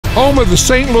Home of the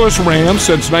St. Louis Rams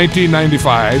since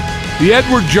 1995, the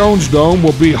Edward Jones Dome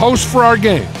will be host for our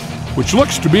game, which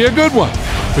looks to be a good one,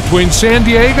 between San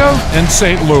Diego and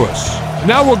St. Louis.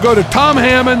 Now we'll go to Tom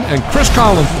Hammond and Chris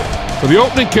Collinsworth for the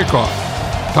opening kickoff.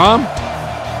 Tom?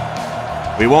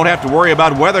 We won't have to worry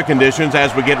about weather conditions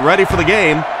as we get ready for the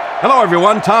game. Hello,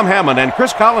 everyone. Tom Hammond and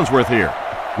Chris Collinsworth here.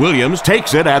 Williams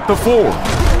takes it at the 4.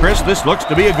 Chris, this looks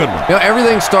to be a good one. You know,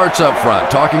 everything starts up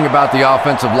front. Talking about the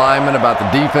offensive linemen, about the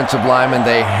defensive linemen,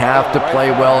 they have to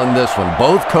play well in this one.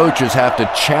 Both coaches have to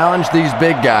challenge these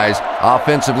big guys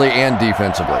offensively and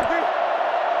defensively.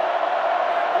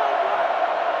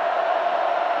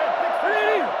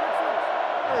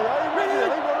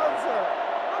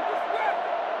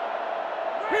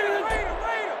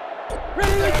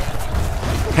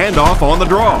 Handoff on the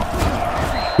draw.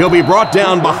 He'll be brought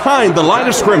down behind the line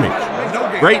of scrimmage.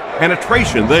 Great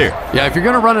penetration there. Yeah, if you're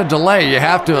going to run a delay, you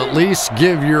have to at least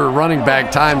give your running back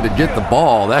time to get the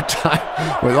ball. That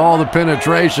time, with all the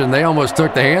penetration, they almost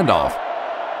took the handoff.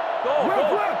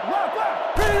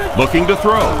 Looking to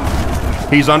throw.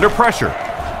 He's under pressure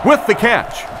with the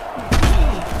catch.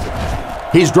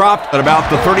 He's dropped at about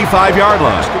the 35-yard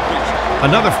line.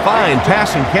 Another fine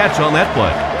passing catch on that play.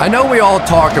 I know we all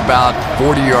talk about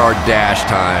 40-yard dash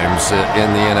times in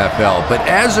the NFL, but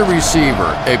as a receiver,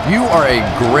 if you are a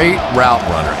great route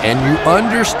runner and you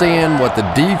understand what the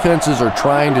defenses are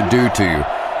trying to do to you,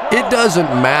 it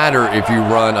doesn't matter if you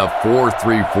run a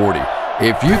 4.340.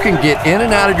 If you can get in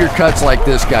and out of your cuts like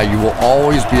this guy, you will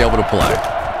always be able to play.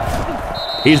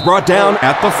 He's brought down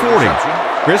at the 40.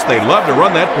 Chris, they love to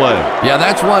run that play. Yeah,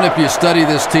 that's one, if you study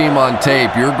this team on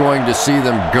tape, you're going to see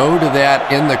them go to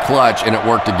that in the clutch, and it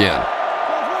worked again.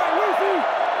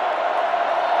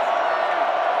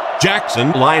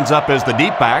 Jackson lines up as the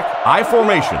deep back, I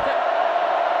formation.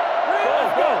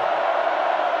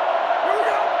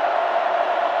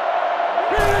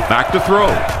 Back to throw.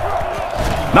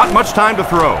 Not much time to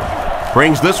throw.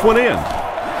 Brings this one in.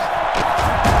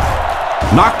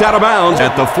 Knocked out of bounds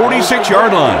at the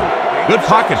 46-yard line. Good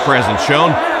pocket presence shown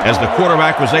as the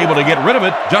quarterback was able to get rid of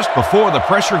it just before the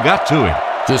pressure got to him.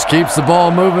 Just keeps the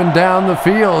ball moving down the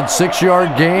field.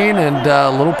 6-yard gain and a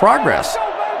little progress.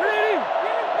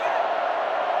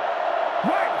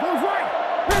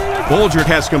 Bolgert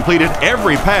has completed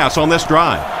every pass on this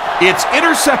drive. It's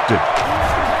intercepted.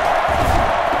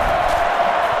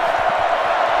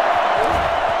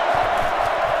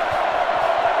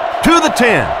 To the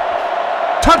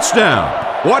 10. Touchdown.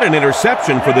 What an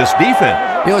interception for this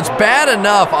defense. You know, it's bad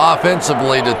enough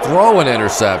offensively to throw an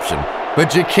interception,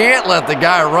 but you can't let the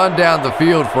guy run down the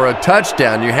field for a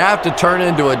touchdown. You have to turn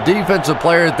into a defensive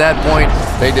player at that point.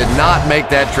 They did not make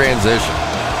that transition.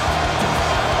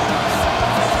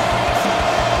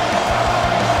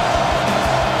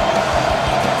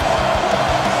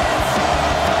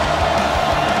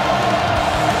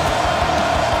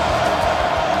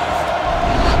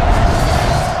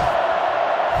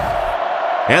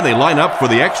 And they line up for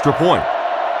the extra point.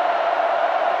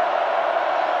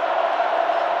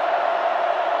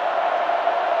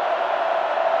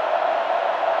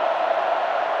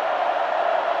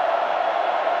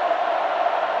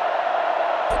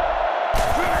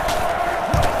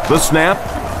 The snap,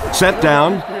 set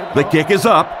down, the kick is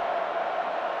up.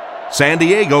 San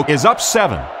Diego is up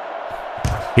 7.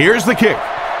 Here's the kick.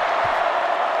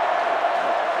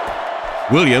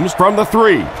 Williams from the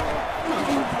 3.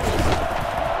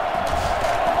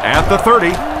 At the 30,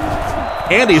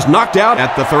 and he's knocked out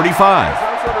at the 35.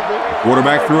 The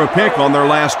quarterback threw a pick on their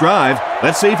last drive.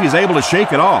 Let's see if he's able to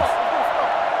shake it off.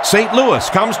 St. Louis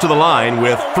comes to the line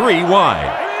with 3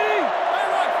 wide.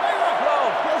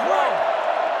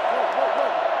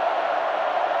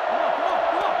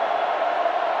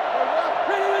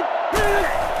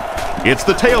 It's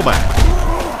the tailback.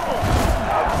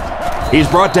 He's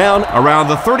brought down around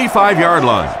the 35-yard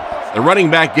line. The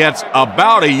running back gets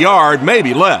about a yard,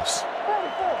 maybe less.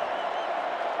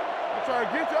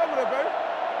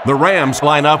 The Rams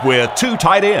line up with 2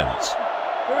 tight ends.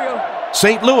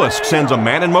 St. Louis sends a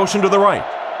man in motion to the right.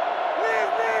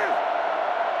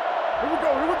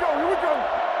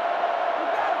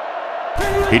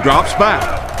 He drops back.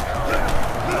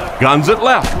 Guns it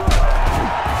left.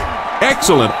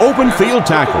 Excellent open field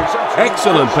tackle.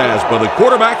 Excellent pass by the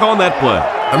quarterback on that play.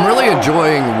 I'm really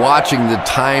enjoying watching the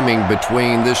timing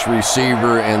between this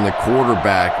receiver and the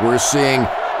quarterback. We're seeing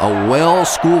a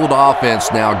well-schooled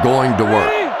offense now going to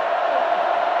work.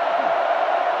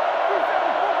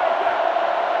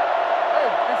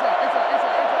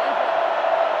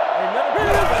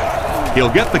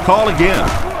 He'll get the call again.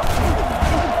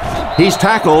 He's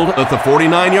tackled at the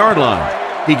 49-yard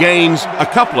line. He gains a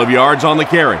couple of yards on the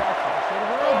carry.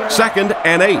 2nd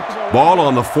and 8. Ball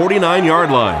on the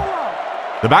 49-yard line.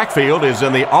 The backfield is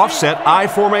in the offset I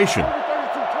formation.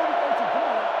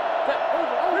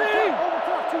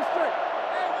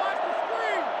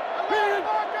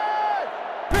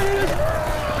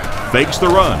 Fakes the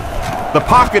run. The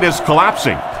pocket is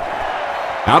collapsing.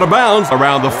 Out of bounds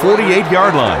around the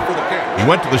 48-yard line. He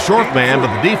went to the short man,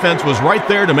 but the defense was right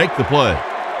there to make the play.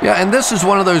 Yeah, and this is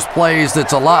one of those plays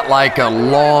that's a lot like a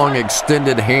long,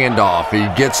 extended handoff.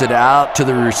 He gets it out to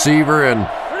the receiver and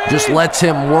just lets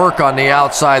him work on the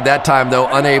outside. That time, though,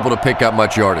 unable to pick up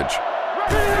much yardage.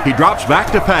 He drops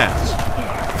back to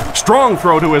pass. Strong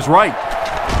throw to his right.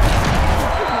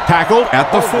 Tackled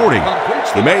at the 40.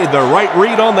 He made the right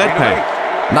read on that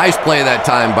pass. Nice play that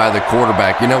time by the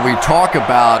quarterback. You know, we talk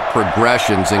about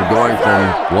progressions and going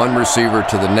from one receiver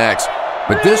to the next,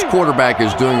 but this quarterback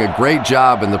is doing a great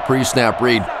job in the pre-snap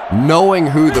read, knowing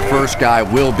who the first guy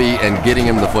will be and getting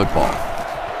him the football.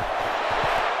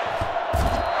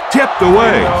 Tipped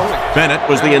away. Bennett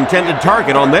was the intended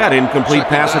target on that incomplete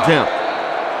pass attempt.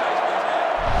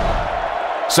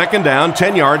 2nd down,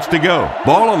 10 yards to go.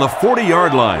 Ball on the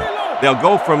 40-yard line. They'll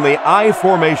go from the I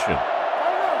formation.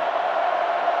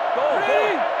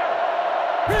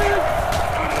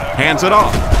 Hands it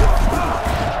off.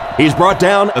 He's brought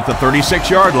down at the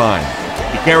 36-yard line.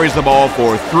 He carries the ball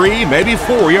for 3, maybe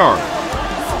 4 yards.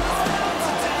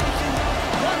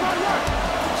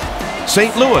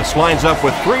 St. Louis lines up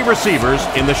with 3 receivers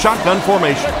in the shotgun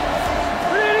formation.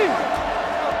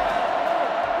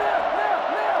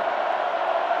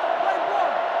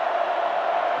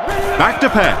 Back to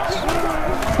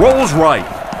pass. Rolls right.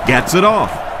 Gets it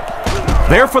off.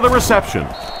 There for the reception.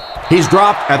 He's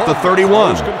dropped at the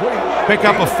 31. Pick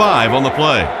up a 5 on the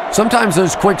play. Sometimes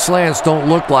those quick slants don't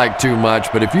look like too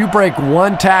much, but if you break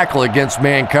one tackle against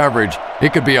man coverage,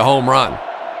 it could be a home run.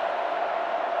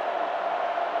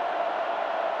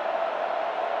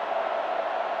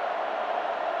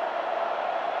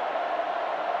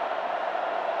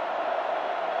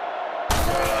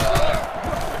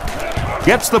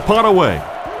 Gets the punt away.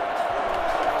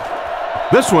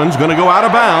 This one's going to go out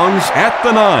of bounds at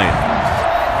the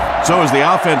 9. So as the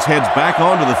offense heads back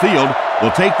onto the field,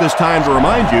 we'll take this time to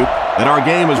remind you that our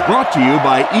game is brought to you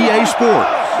by EA Sports.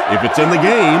 If it's in the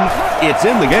game, it's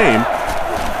in the game.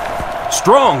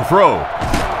 Strong throw.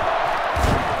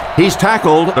 He's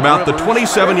tackled about the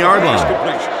 27-yard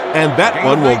line. And that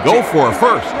one will go for a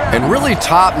first. And really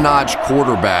top-notch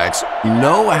quarterbacks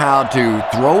know how to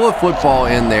throw a football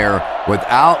in there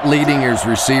without leading his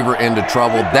receiver into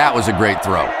trouble. That was a great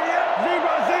throw.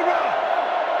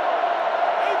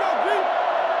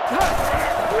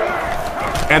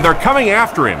 And they're coming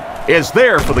after him. Is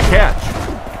there for the catch.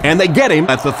 And they get him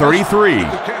at the 33.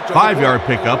 5-yard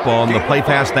pickup on the play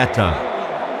pass that time.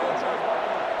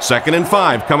 2nd and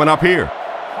 5 coming up here.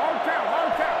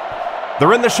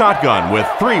 They're in the shotgun with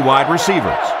 3 wide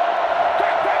receivers.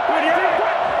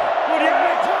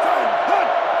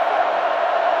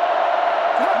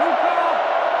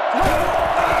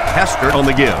 Hester on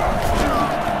the give.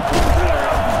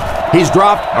 He's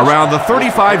dropped around the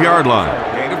 35-yard line.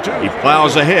 He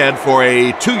plows ahead for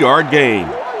a 2-yard gain.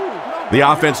 The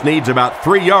offense needs about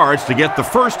 3 yards to get the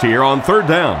first here on 3rd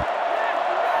down.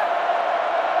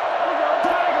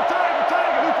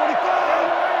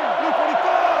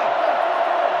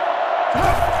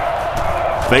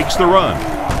 Fakes the run.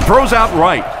 Throws out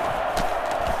right.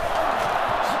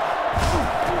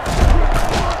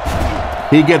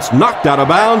 He gets knocked out of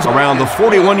bounds around the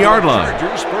 41-yard line.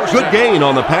 Good gain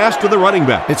on the pass to the running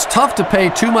back. It's tough to pay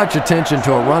too much attention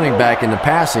to a running back in the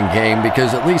passing game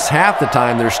because at least half the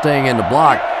time they're staying in the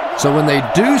block. So when they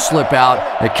do slip out,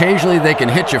 occasionally they can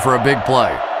hit you for a big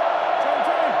play.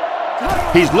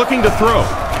 He's looking to throw.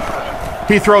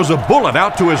 He throws a bullet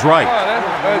out to his right.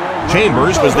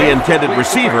 Chambers was the intended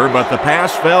receiver, but the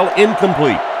pass fell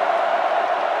incomplete.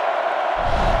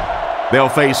 They'll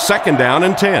face 2nd down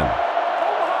and 10.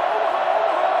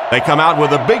 They come out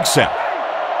with a big set.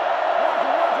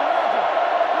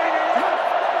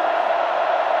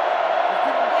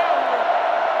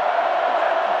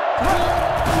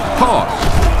 Toss.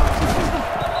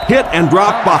 Hit and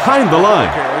drop behind the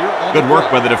line. Good work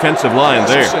by the defensive line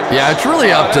there. Yeah, it's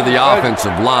really up to the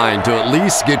offensive line to at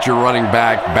least get your running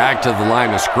back to the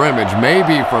line of scrimmage.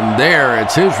 Maybe from there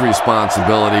it's his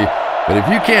responsibility. But if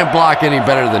you can't block any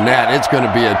better than that, it's going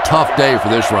to be a tough day for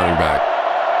this running back.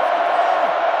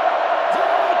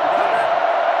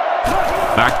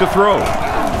 Back to throw.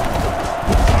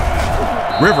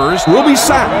 Rivers will be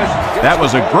sacked. That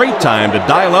was a great time to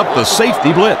dial up the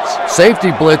safety blitz. Safety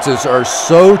blitzes are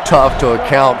so tough to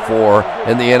account for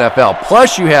in the NFL.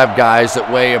 Plus, you have guys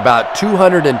that weigh about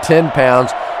 210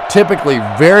 pounds, typically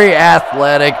very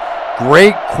athletic,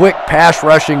 great quick pass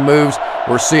rushing moves.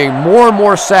 We're seeing more and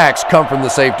more sacks come from the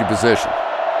safety position.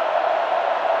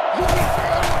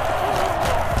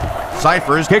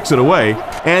 Cyphers kicks it away,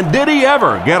 and did he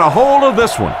ever get a hold of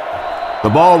this one? The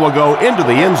ball will go into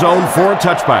the end zone for a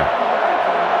touchback.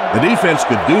 The defense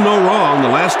could do no wrong the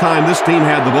last time this team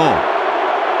had the ball.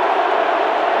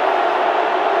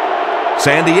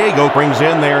 San Diego brings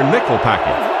in their nickel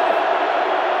package.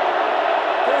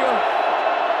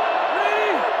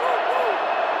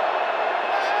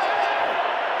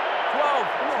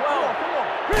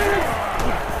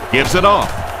 Gives it off.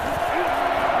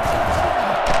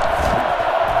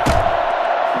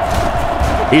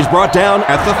 He's brought down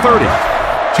at the 30.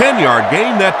 10-yard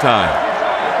gain that time.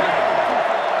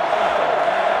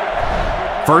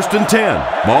 1st and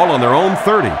 10. Ball on their own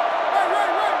 30.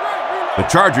 The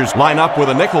Chargers line up with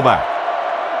a nickelback.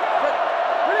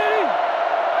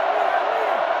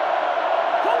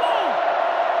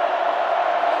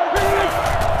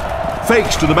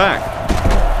 Fakes to the back.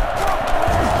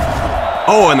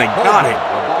 Oh, and they got it.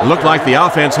 It looked like the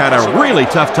offense had a really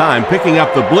tough time picking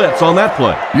up the blitz on that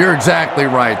play. You're exactly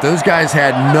right. Those guys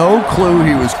had no clue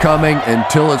he was coming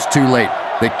until it's too late.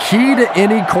 The key to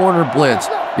any corner blitz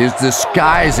is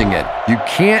disguising it. You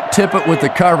can't tip it with the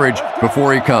coverage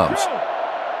before he comes.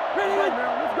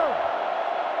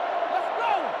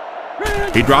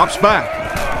 He drops back.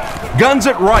 Guns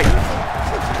it right.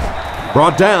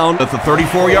 Brought down at the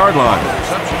 34-yard line.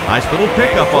 Nice little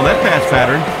pickup on that pass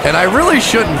pattern. And I really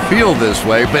shouldn't feel this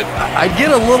way, but I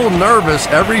get a little nervous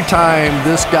every time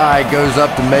this guy goes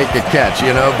up to make a catch,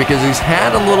 you know, because he's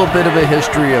had a little bit of a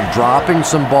history of dropping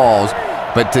some balls,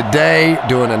 but today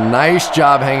doing a nice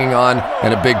job hanging on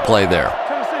and a big play there.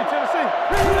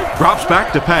 Drops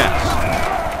back to pass.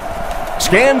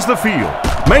 Scans the field.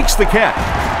 Makes the catch.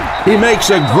 He makes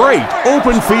a great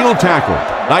open field tackle.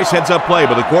 Nice heads-up play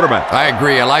by the quarterback. I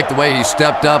agree. I like the way he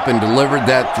stepped up and delivered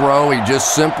that throw. He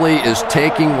just simply is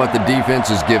taking what the defense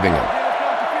is giving him.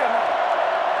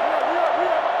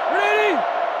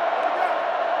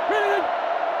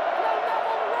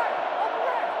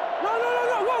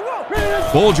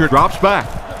 Bolger drops back.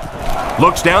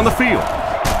 Looks down the field.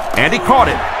 And he caught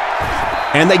it.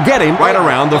 And they get him right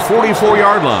around the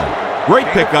 44-yard line. Great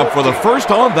pickup for the first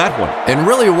on that one. And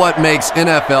really what makes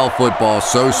NFL football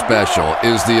so special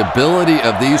is the ability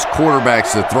of these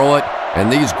quarterbacks to throw it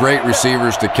and these great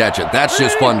receivers to catch it. That's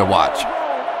just fun to watch.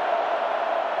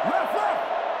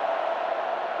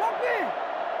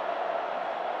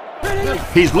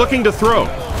 He's looking to throw.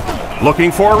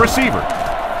 Looking for a receiver.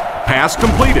 Pass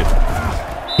completed.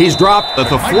 He's dropped at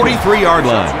the 43-yard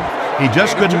line. He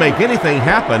just couldn't make anything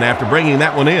happen after bringing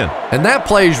that one in. And that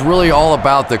play is really all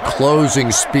about the closing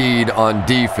speed on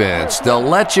defense. They'll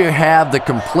let you have the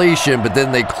completion, but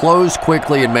then they close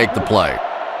quickly and make the play.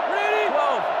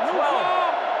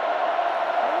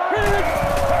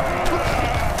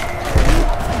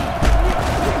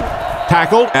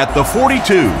 Tackled at the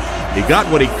 42. He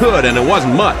got what he could, and it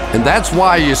wasn't much. And that's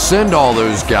why you send all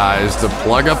those guys to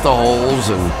plug up the holes,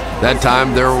 and that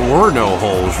time there were no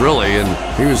holes, really, and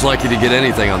he was lucky to get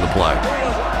anything on the play.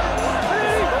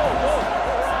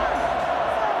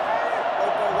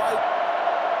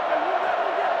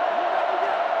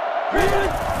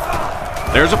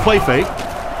 There's a play fake.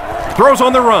 Throws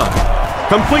on the run.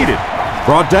 Completed.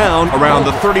 Brought down around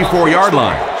the 34-yard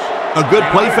line. A good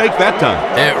play fake that time.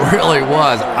 It really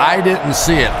was. I didn't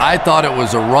see it. I thought it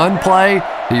was a run play.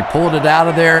 He pulled it out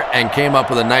of there and came up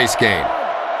with a nice gain.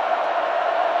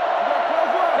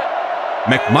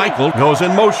 McMichael goes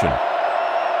in motion.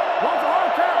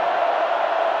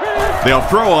 They'll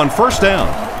throw on first down.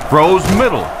 Throws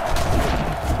middle.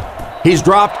 He's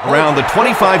dropped around the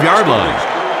 25-yard line.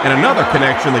 And another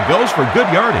connection that goes for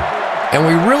good yardage. And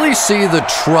we really see the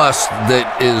trust that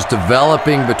is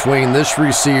developing between this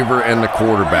receiver and the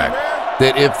quarterback.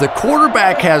 That if the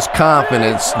quarterback has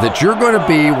confidence that you're going to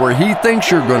be where he thinks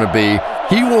you're going to be,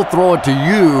 he will throw it to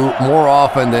you more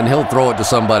often than he'll throw it to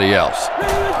somebody else.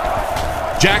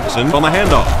 Jackson on the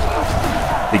handoff.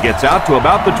 He gets out to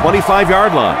about the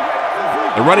 25-yard line.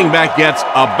 The running back gets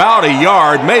about a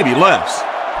yard, maybe less.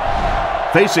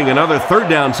 Facing another third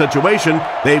down situation,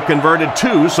 they've converted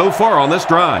 2 so far on this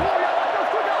drive.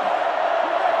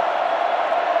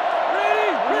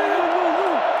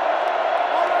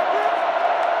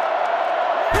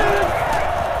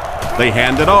 They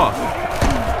hand it off.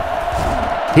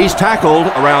 He's tackled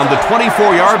around the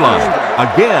 24-yard line.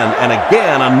 Again and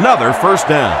again, another first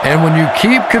down. And when you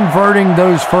keep converting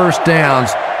those first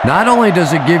downs, not only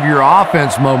does it give your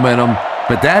offense momentum,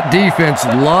 but that defense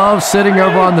loves sitting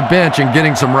over on the bench and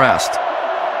getting some rest.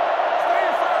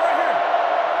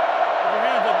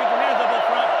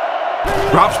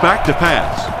 Drops back to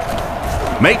pass.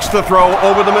 Makes the throw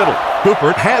over the middle.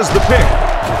 Cooper has the pick.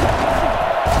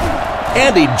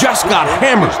 And he just got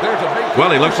hammered. Well,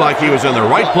 he looks like he was in the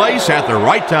right place at the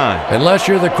right time. Unless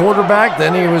you're the quarterback,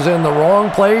 then he was in the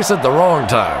wrong place at the wrong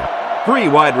time. 3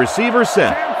 wide receivers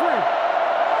set.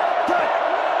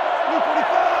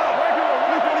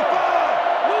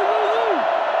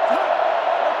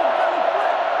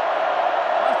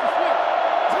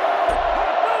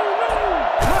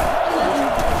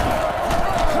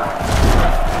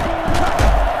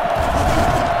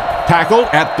 Tackle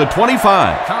at the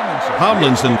 25.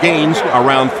 Tomlinson gains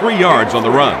around 3 yards on the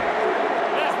run.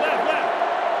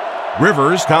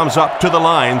 Rivers comes up to the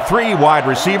line. 3 wide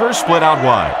receivers split out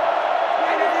wide.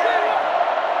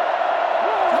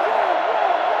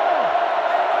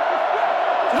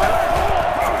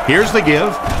 Here's the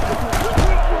give.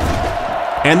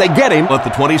 And they get him at the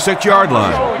 26-yard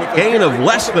line. Gain of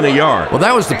less than a yard. Well,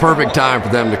 that was the perfect time for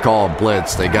them to call a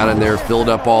blitz. They got in there, filled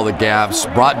up all the gaps,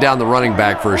 brought down the running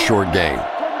back for a short gain.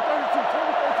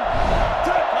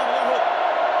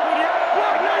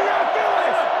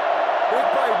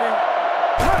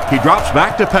 He drops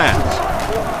back to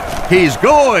pass. He's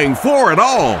going for it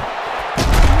all.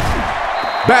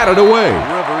 Batted away.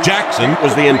 Jackson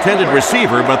was the intended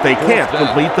receiver, but they can't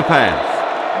complete the pass.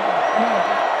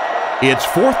 It's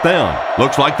 4th down.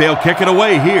 Looks like they'll kick it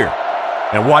away here.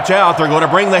 And watch out, they're going to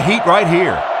bring the heat right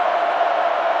here.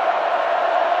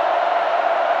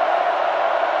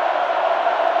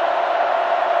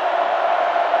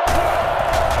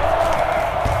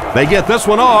 They get this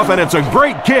one off, and it's a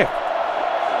great kick.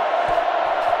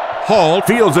 Hall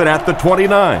fields it at the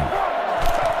 29.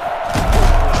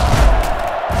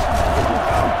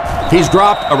 He's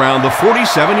dropped around the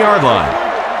 47-yard line.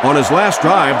 On his last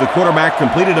drive, the quarterback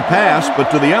completed a pass,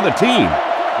 but to the other team.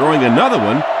 Throwing another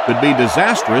one could be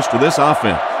disastrous to this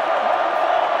offense.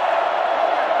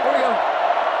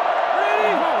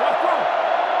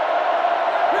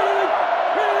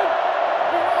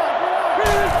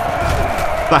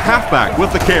 The halfback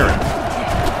with the carry.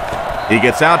 He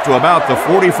gets out to about the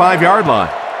 45-yard line.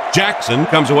 Jackson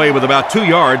comes away with about 2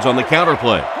 yards on the counter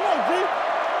play.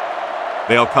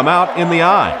 They'll come out in the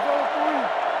eye.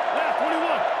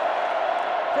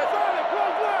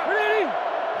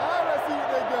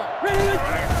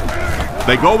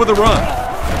 They go with the run.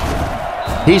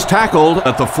 He's tackled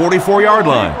at the 44-yard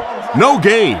line. No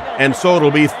gain, and so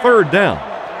it'll be 3rd down.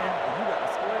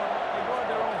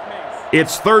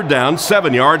 It's 3rd down,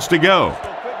 7 yards to go.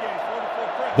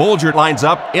 Bolger lines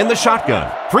up in the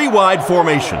shotgun. 3 wide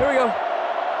formation. Here we go.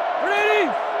 Ready?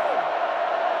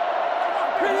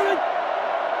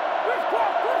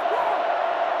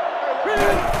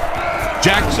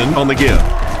 Jackson on the give.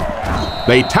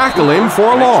 They tackle him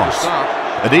for a loss.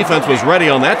 The defense was ready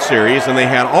on that series, and they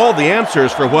had all the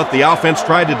answers for what the offense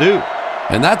tried to do.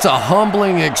 And that's a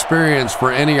humbling experience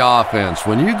for any offense.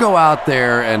 When you go out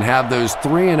there and have those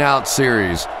 3-and-out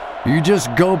series, you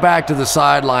just go back to the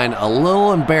sideline a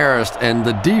little embarrassed, and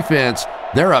the defense,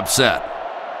 they're upset.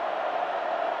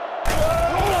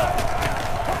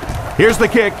 Here's the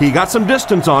kick. He got some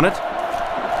distance on it.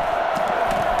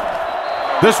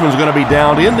 This one's going to be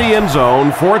down in the end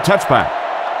zone for a touchback.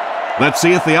 Let's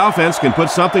see if the offense can put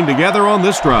something together on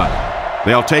this drive.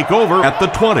 They'll take over at the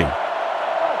 20.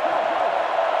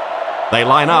 They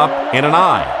line up in an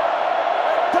I.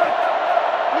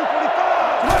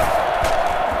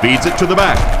 Feeds it to the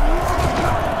back.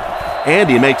 And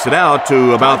he makes it out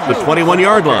to about the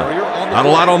 21-yard line. Not a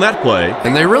lot on that play.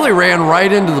 And they really ran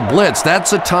right into the blitz.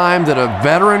 That's a time that a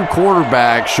veteran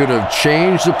quarterback should have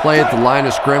changed the play at the line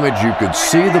of scrimmage. You could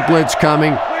see the blitz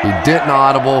coming. He didn't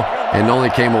audible and only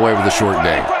came away with a short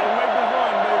gain.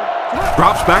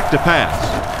 Drops back to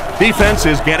pass. Defense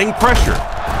is getting pressure.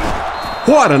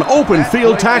 What an open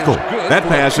field tackle. That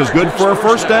pass is good for a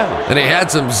 1st down. And he had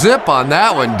some zip on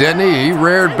that one, didn't he? He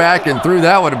reared back and threw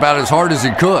that one about as hard as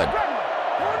he could.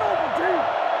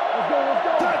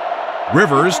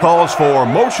 Rivers calls for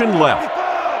motion left.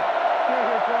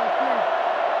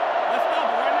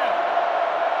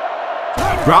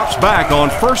 Drops back on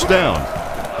 1st down.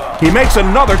 He makes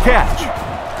another catch.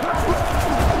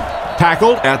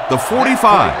 Tackled at the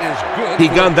 45. He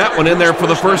gunned that one in there for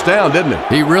the 1st down, didn't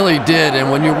he? He really did. And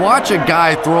when you watch a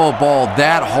guy throw a ball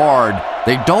that hard,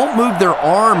 they don't move their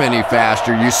arm any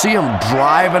faster. You see him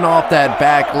driving off that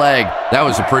back leg. That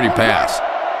was a pretty pass.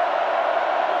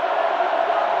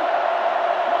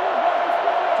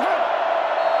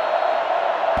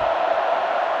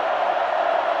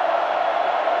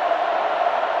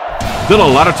 Still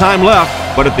a lot of time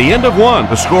left, but at the end of one,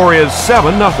 the score is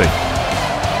 7-0.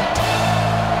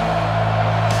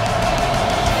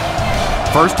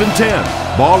 First and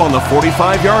 10. Ball on the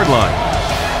 45-yard line.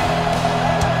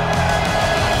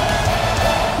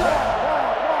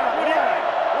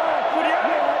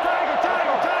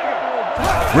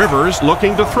 Rivers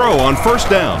looking to throw on first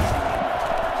down.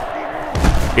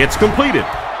 It's completed.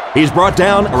 He's brought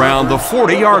down around the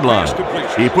 40-yard line.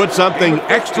 He put something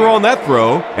extra on that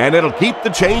throw, and it'll keep the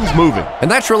chains moving. And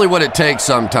that's really what it takes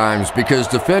sometimes, because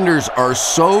defenders are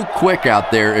so quick out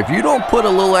there. If you don't put a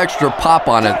little extra pop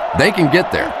on it, they can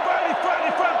get there.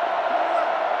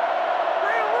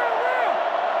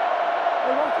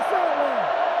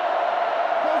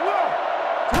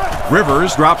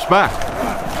 Rivers drops back.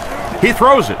 He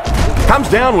throws it, comes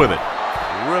down with it.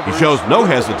 He shows no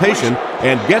hesitation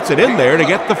and gets it in there to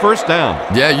get the first down.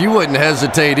 Yeah, you wouldn't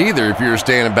hesitate either if you were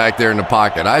standing back there in the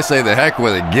pocket. I say the heck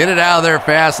with it. Get it out of there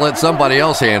fast. Let somebody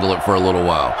else handle it for a little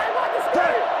while.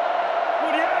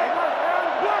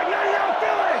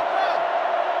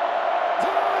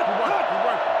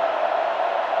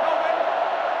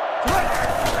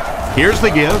 Here's the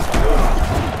give.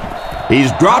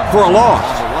 He's dropped for a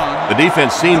loss. The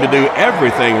defense seemed to do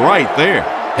everything right there.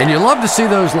 And you love to see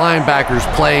those linebackers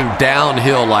playing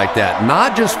downhill like that,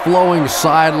 not just flowing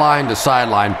sideline to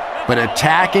sideline, but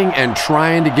attacking and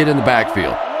trying to get in the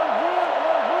backfield.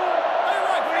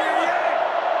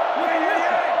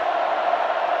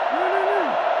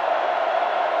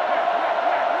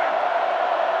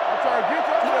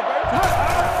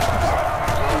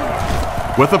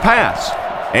 With the pass,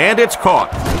 and it's caught.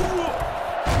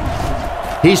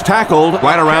 He's tackled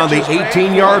right around the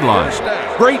 18-yard line.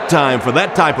 Great time for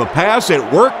that type of pass. It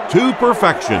worked to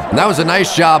perfection. And that was a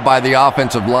nice job by the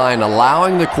offensive line,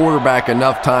 allowing the quarterback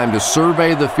enough time to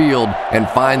survey the field and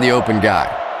find the open guy.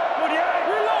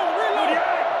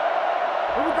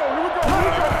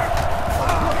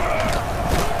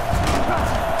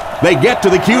 They get to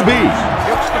the QB.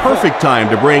 Perfect time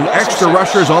to bring extra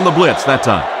rushers on the blitz that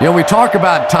time. You know, we talk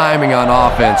about timing on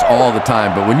offense all the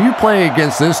time, but when you play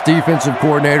against this defensive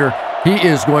coordinator, he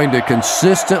is going to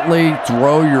consistently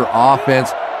throw your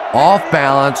offense off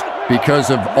balance because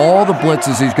of all the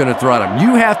blitzes he's going to throw at him.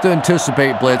 You have to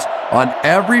anticipate blitz on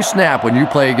every snap when you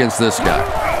play against this guy.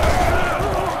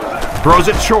 Throws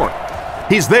it short.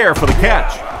 He's there for the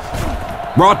catch.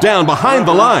 Brought down behind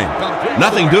the line.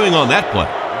 Nothing doing on that play,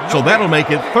 so that'll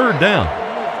make it third down.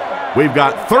 We've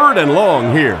got third and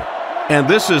long here, and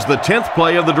this is the 10th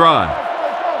play of the drive.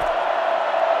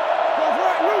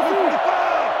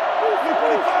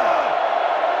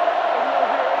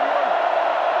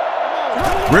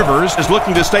 Rivers is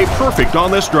looking to stay perfect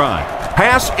on this drive.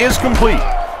 Pass is complete.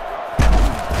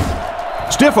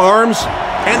 Stiff arms,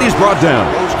 and he's brought down.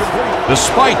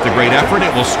 Despite the great effort,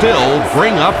 it will still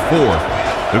bring up fourth.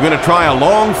 They're going to try a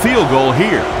long field goal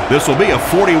here. This will be a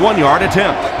 41-yard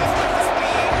attempt.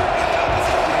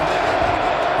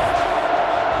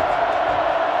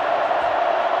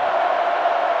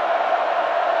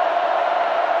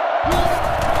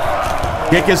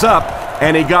 Kick is up,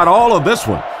 and he got all of this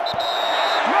one.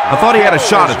 I thought he had a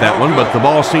shot at that one, but the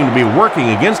ball seemed to be working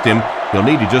against him. He'll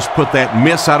need to just put that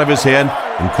miss out of his head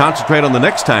and concentrate on the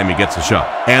next time he gets a shot.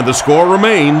 And the score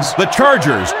remains the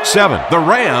Chargers 7, the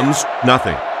Rams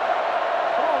nothing.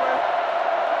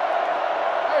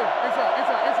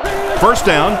 First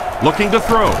down, looking to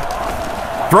throw.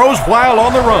 Throws while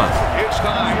on the run.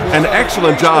 An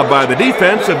excellent job by the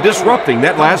defense of disrupting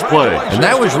that last play. And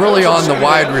that was really on the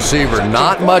wide receiver.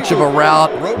 Not much of a route,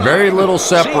 very little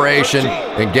separation,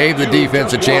 and gave the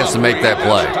defense a chance to make that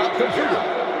play.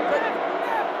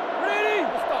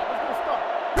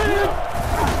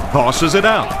 Tosses it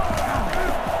out.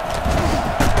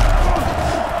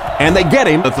 And they get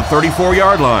him at the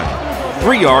 34-yard line.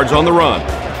 3 yards on the run.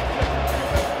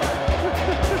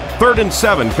 Third and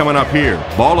 7 coming up here.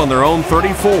 Ball on their own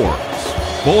 34.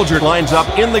 Bolger lines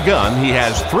up in the gun. He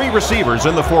has 3 receivers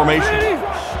in the formation.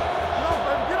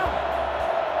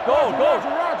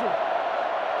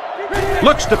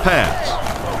 Looks to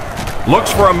pass.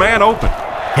 Looks for a man open.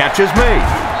 Catch is made.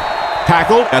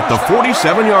 Tackled at the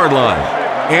 47-yard line.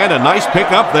 And a nice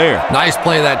pickup there. Nice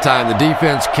play that time. The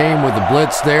defense came with the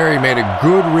blitz there. He made a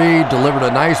good read, delivered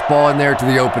a nice ball in there to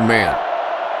the open man.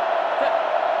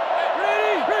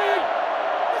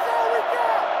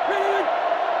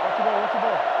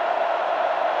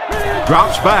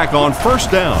 Drops back on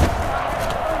first down.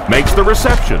 Makes the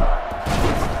reception.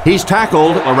 He's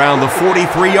tackled around the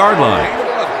 43-yard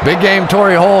line. Big game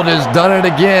Torrey Holt has done it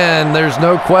again. There's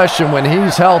no question when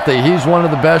he's healthy, he's one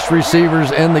of the best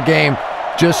receivers in the game.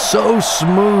 just so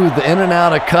smooth in and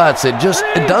out of cuts. It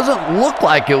doesn't look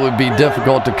like it would be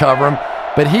difficult to cover him,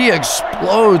 but he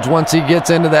explodes once he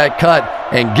gets into that cut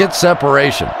and gets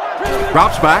separation.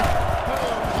 Drops back,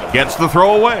 gets the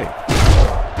throw away,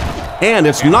 and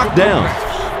it's knocked down.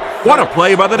 What a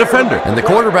play by the defender. And the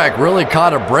quarterback really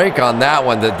caught a break on that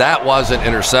one, that wasn't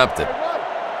intercepted.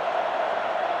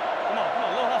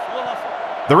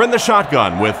 They're in the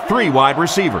shotgun with 3 wide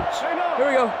receivers. Here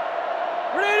we go.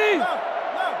 Ready?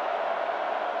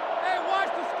 Hey,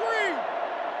 watch the screen.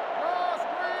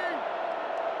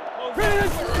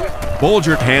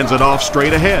 Bolgert hands it off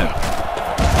straight ahead.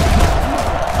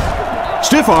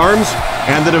 Stiff arms,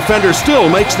 and the defender still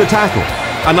makes the tackle.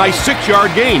 A nice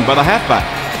 6-yard gain by the halfback.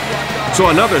 So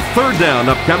another 3rd down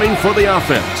upcoming for the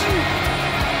offense.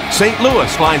 St.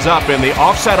 Louis lines up in the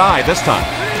offset eye this time.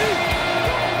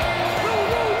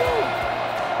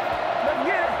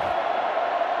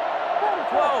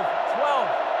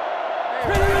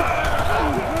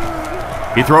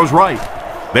 He throws right.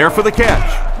 There for the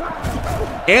catch.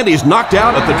 And he's knocked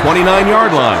out at the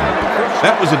 29-yard line.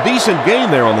 That was a decent gain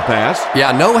there on the pass.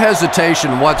 Yeah, no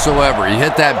hesitation whatsoever. He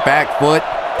hit that back foot,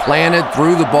 planted,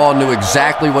 threw the ball, knew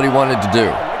exactly what he wanted to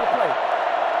do.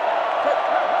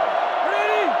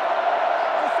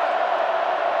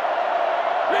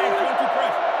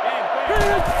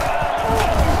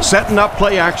 Setting up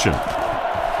play action.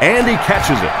 And he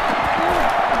catches it.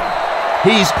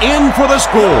 He's in for the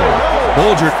score.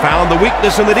 Bolgert found the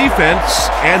weakness in the defense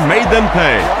and made them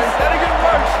pay.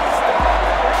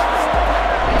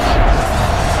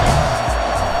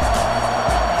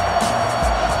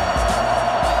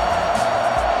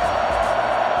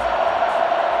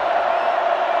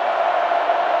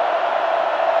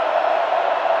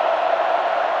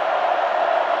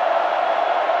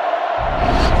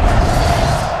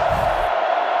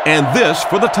 And this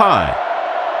for the tie.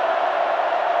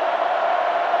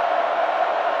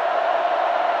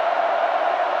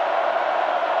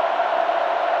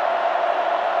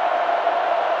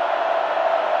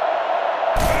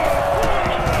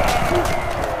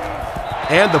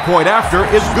 And the point after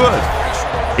is good.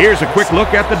 Here's a quick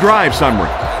look at the drive summary.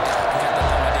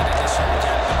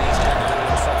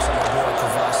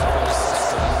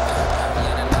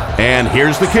 And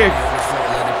here's the kick.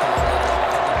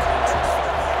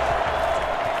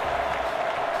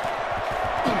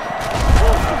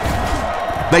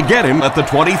 They get him at the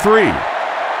 23.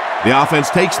 The offense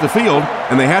takes the field,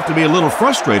 and they have to be a little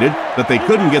frustrated that they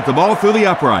couldn't get the ball through the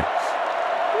uprights.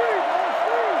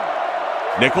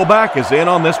 Nickelback is in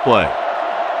on this play.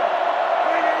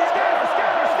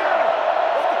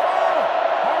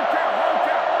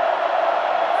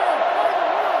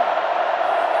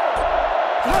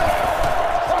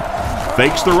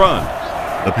 Fakes the run.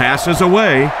 The pass is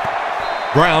away.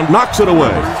 Brown knocks it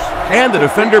away. And the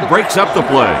defender breaks up the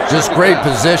play. Just great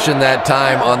position that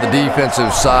time on the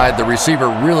defensive side. The receiver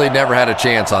really never had a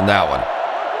chance on that one.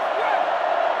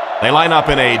 They line up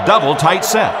in a double tight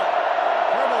set.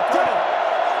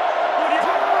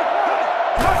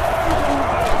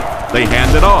 They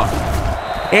hand it off.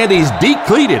 And he's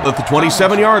decleated at the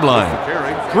 27-yard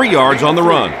line. 3 yards on the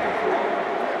run.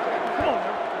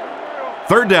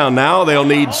 3rd down now. They'll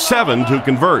need 7 to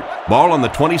convert. Ball on the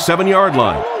 27-yard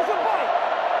line.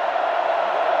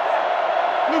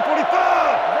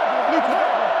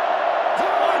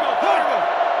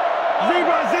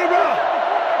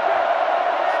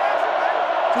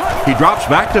 He drops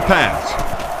back to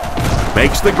pass.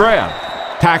 Makes the grab.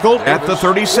 Tackled at the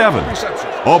 37.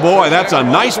 Oh boy, that's a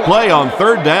nice play on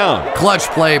 3rd down. Clutch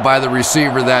play by the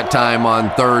receiver that time on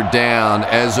 3rd down.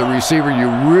 As a receiver, you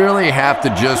really have to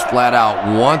just flat out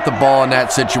want the ball in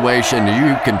that situation.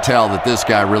 You can tell that this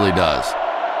guy really does.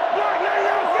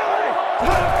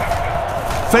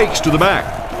 Fakes to the back.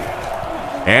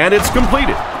 And it's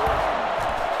completed.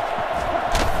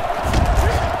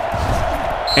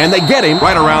 And they get him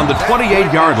right around the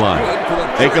 28-yard line.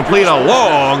 They complete a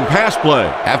long pass play.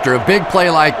 After a big play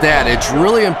like that, it's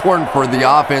really important for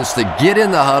the offense to get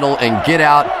in the huddle and get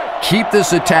out, keep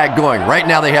this attack going. Right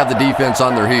now they have the defense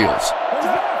on their heels.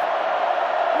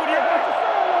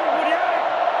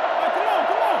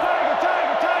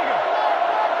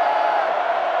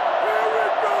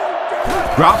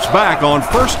 Drops back on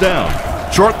 1st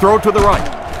down. Short throw to the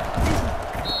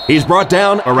right. He's brought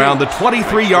down around the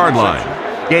 23-yard line.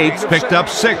 Gates picked up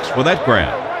 6 with that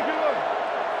grab.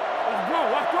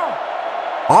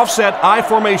 Offset I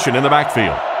formation in the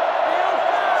backfield.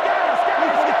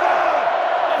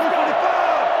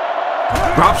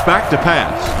 Drops back to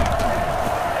pass.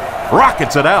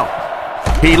 Rockets it out.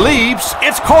 He leaps.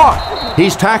 It's caught.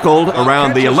 He's tackled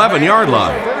around the 11-yard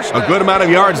line. A good amount of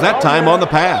yards that time on the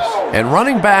pass. And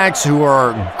running backs who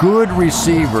are good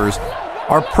receivers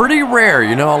are pretty rare.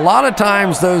 You know, a lot of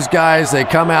times those guys, they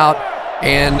come out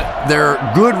and they're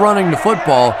good running the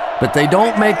football, but they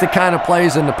don't make the kind of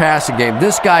plays in the passing game.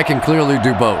 This guy can clearly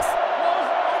do both.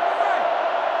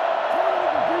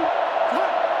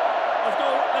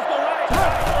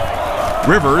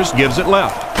 Rivers gives it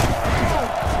left.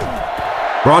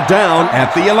 Brought down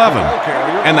at the 11.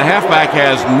 And the halfback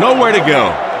has nowhere to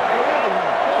go.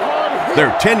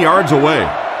 They're 10 yards away.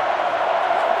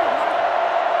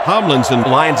 Tomlinson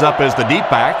lines up as the deep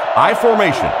back, I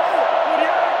formation.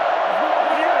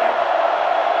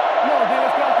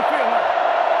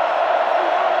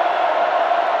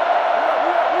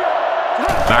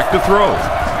 Back to throw.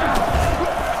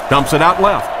 Dumps it out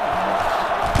left.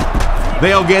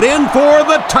 They'll get in for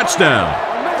the touchdown.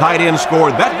 Tight end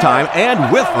scored that time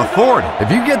and with authority.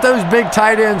 If you get those big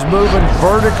tight ends moving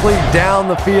vertically down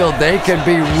the field, they can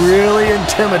be really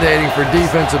intimidating for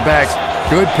defensive backs.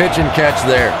 Good pitch and catch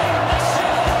there.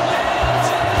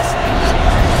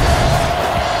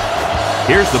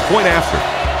 Here's the point after.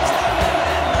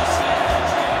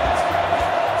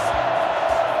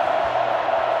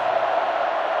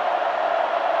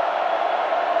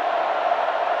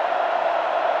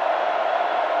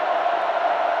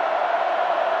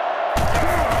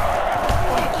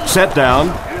 Set down.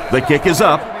 The kick is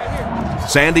up.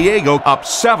 San Diego up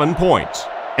 7 points.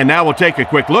 And now we'll take a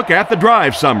quick look at the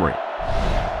drive summary.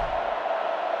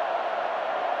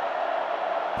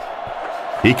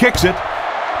 He kicks it.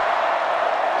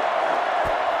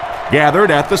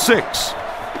 Gathered at the 6.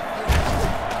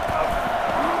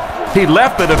 He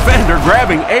left the defender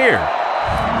grabbing air.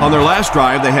 On their last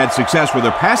drive, they had success with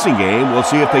their passing game. We'll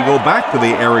see if they go back to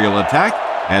the aerial attack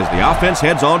as the offense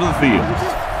heads onto the field.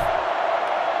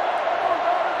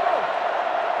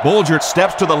 Bulger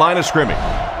steps to the line of scrimmage.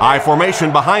 I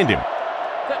formation behind him.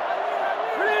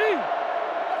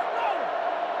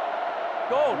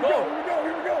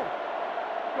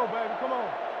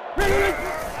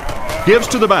 Gives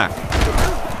to the back.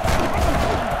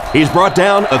 He's brought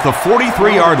down at the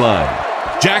 43-yard line.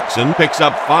 Jackson picks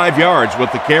up 5 yards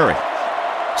with the carry.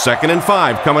 2nd and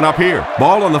 5 coming up here.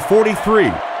 Ball on the 43.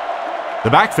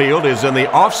 The backfield is in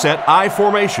the offset I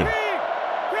formation.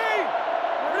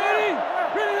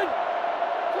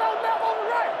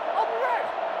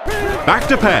 Back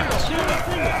to pass.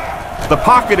 The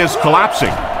pocket is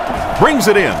collapsing. Brings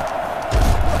it in.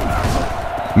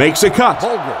 Makes a cut.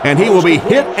 And he will be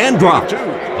hit and dropped.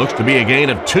 Looks to be a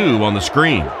gain of 2 on the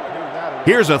screen.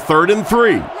 Here's a 3rd and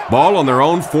 3. Ball on their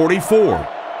own 44.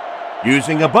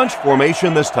 Using a bunch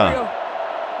formation this time.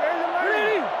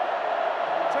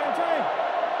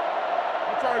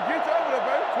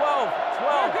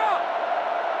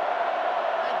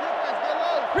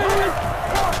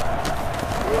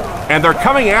 And they're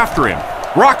coming after him.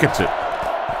 Rockets it.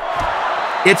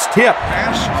 It's tipped.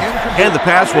 And the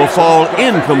pass will fall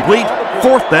incomplete.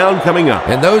 4th down coming up.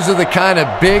 And those are the kind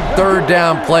of big 3rd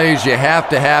down plays you have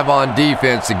to have on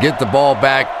defense to get the ball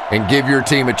back and give your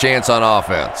team a chance on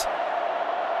offense.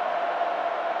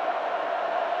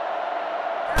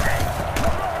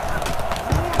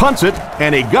 Punts it,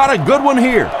 and he got a good one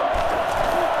here.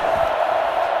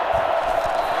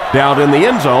 Down in the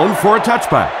end zone for a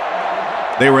touchback.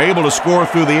 They were able to score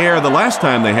through the air the last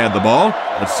time they had the ball.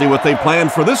 Let's see what they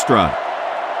planned for this drive.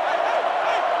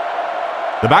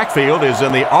 The backfield is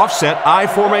in the offset I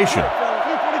formation.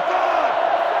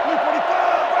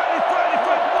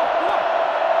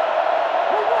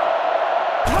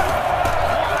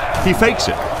 He fakes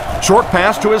it. Short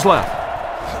pass to his left.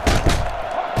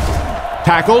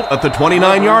 Tackled at the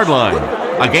 29-yard line.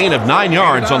 A gain of 9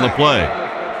 yards on the play.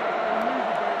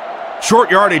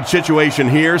 Short yardage situation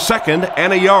here, 2nd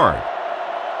and a yard.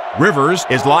 Rivers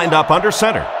is lined up under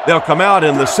center. They'll come out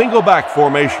in the single back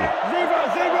formation.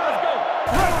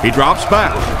 He drops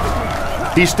back.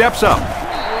 He steps up.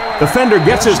 Defender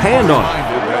gets his hand on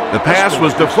it. The pass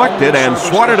was deflected and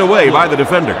swatted away by the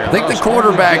defender. I think the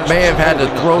quarterback may have had to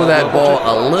throw that ball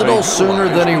a little sooner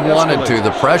than he wanted to.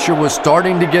 The pressure was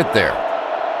starting to get there.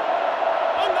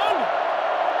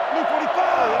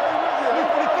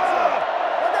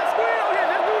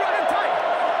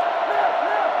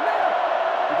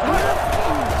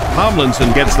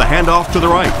 Tomlinson gets the handoff to the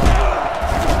right.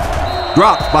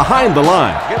 Dropped behind the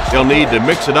line. They'll need to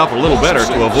mix it up a little better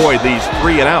to avoid these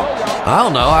 3 and outs. I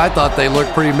don't know. I thought they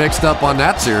looked pretty mixed up on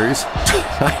that series.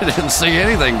 I didn't see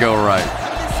anything go right.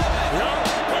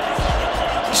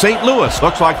 St. Louis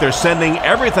looks like they're sending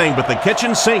everything but the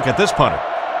kitchen sink at this punter.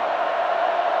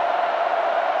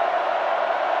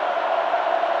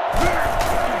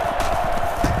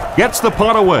 Gets the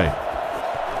punt away.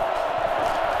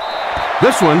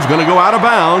 This one's going to go out of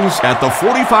bounds at the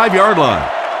 45-yard line.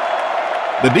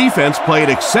 The defense played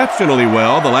exceptionally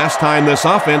well the last time this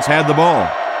offense had the ball.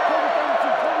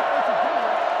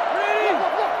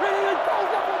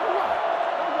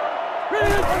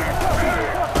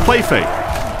 Play fake.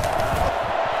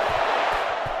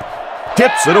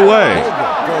 Tips it away.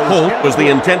 Holt was the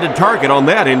intended target on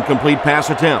that incomplete pass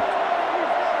attempt.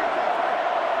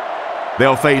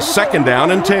 They'll face 2nd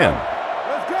down and 10.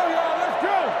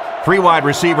 3 wide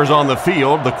receivers on the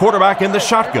field, the quarterback in the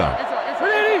shotgun.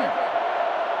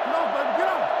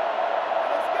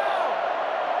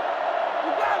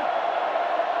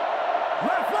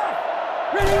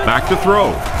 Back to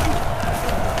throw.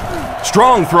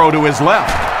 Strong throw to his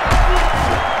left.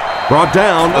 Brought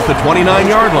down at the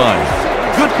 29-yard line.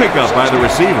 Good pickup by the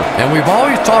receiver. And we've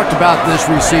always talked about this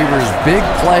receiver's big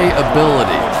play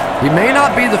ability. He may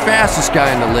not be the fastest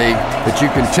guy in the league, but you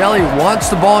can tell he wants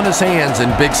the ball in his hands in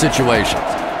big situations.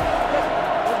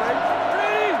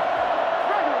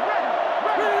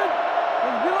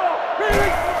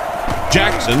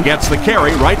 Jackson gets the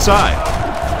carry right side.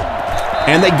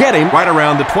 And they get him right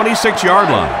around the 26-yard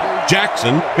line.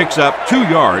 Jackson picks up 2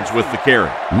 yards with the carry.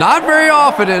 Not very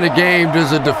often in a game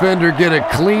does a defender get a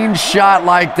clean shot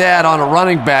like that on a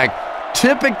running back.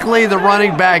 Typically, the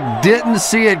running back didn't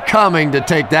see it coming to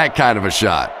take that kind of a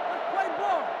shot.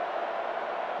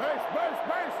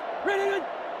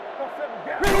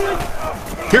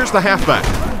 Here's the halfback.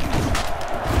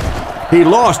 He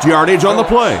lost yardage on the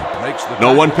play.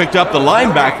 No one picked up the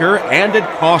linebacker, and it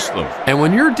cost them. And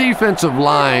when your defensive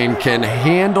line can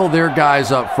handle their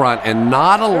guys up front and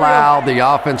not allow the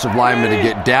offensive linemen to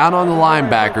get down on the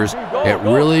linebackers, it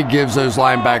really gives those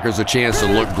linebackers a chance to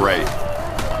look great.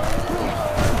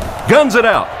 Guns it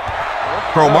out.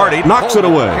 Cromartie knocks it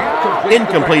away.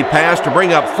 Incomplete pass to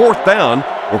bring up 4th down.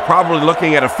 We're probably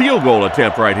looking at a field goal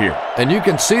attempt right here. And you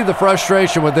can see the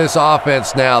frustration with this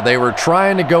offense now. They were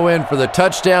trying to go in for the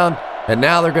touchdown, and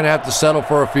now they're going to have to settle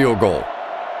for a field goal.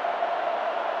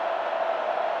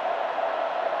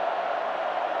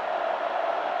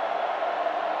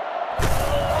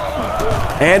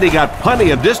 And he got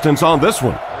plenty of distance on this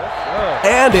one.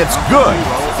 And it's good.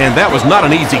 And that was not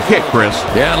an easy kick, Chris.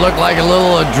 Yeah, it looked like a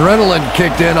little adrenaline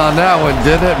kicked in on that one,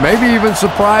 didn't it? Maybe even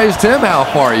surprised him how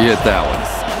far he hit that one.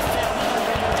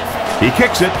 He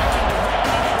kicks it.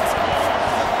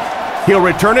 He'll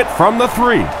return it from the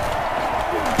 3.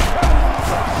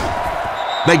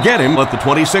 They get him at the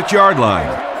 26-yard line.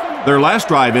 Their last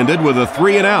drive ended with a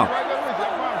 3 and out.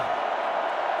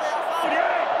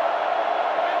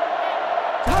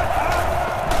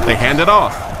 They hand it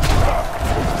off.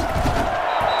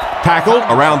 Tackled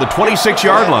around the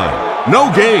 26-yard line.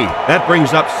 No gain. That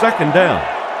brings up 2nd down.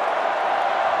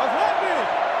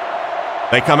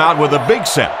 They come out with a big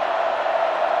set.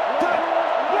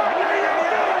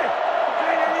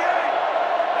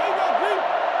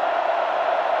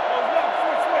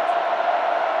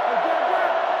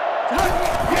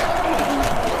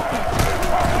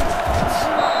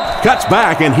 Cuts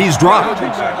back, and he's dropped.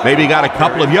 Maybe got a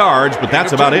couple of yards, but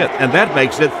that's about it. And that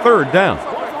makes it 3rd down.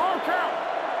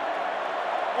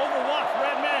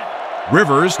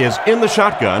 Rivers is in the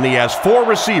shotgun. He has 4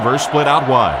 receivers split out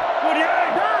wide.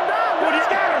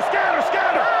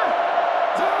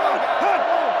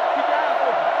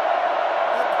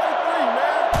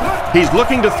 He's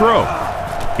looking to throw.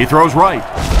 He throws right.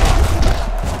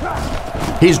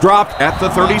 He's dropped at the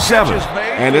 37.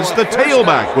 And it's the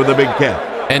tailback with a big catch.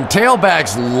 And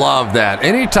tailbacks love that.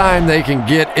 Anytime they can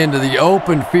get into the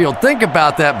open field, think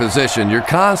about that position. You're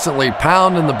constantly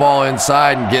pounding the ball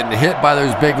inside and getting hit by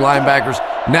those big linebackers.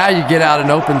 Now you get out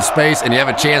in open space and you have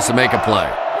a chance to make a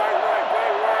play.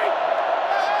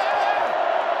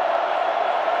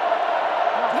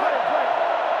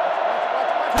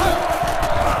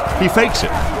 He fakes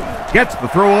it. Gets the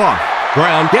throw off.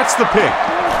 Brown gets the pick.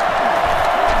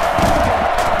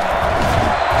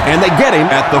 And they get him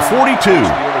at the 42.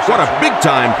 What a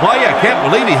big-time play. I can't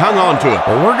believe he hung on to it.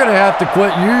 Well, we're going to have to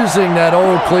quit using that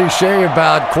old cliche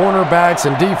about cornerbacks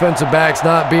and defensive backs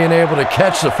not being able to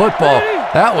catch the football.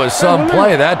 That was some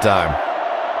play that time.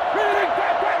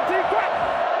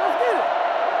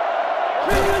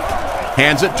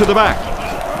 Hands it to the back.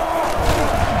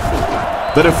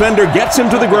 The defender gets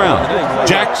him to the ground.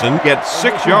 Jackson gets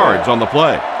 6 yards on the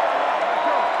play.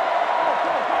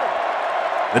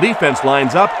 The defense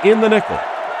lines up in the nickel.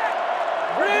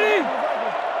 Ready?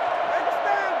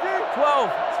 12.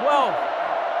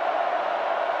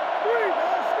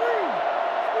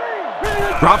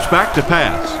 Drops back to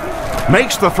pass.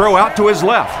 Makes the throw out to his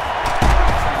left.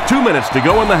 2 minutes to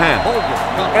go in the half.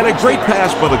 And a great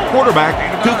pass by the quarterback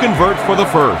to convert for the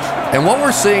first. And what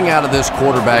we're seeing out of this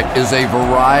quarterback is a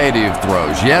variety of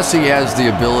throws. Yes, he has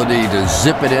the ability to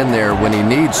zip it in there when he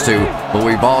needs to, but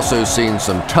we've also seen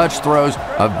some touch throws,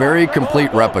 a very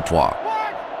complete repertoire.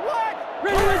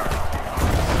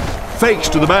 Fakes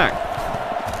to the back.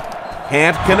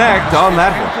 Can't connect on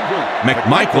that one.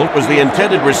 McMichael was the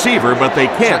intended receiver, but they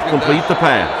can't complete the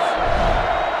pass.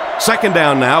 Second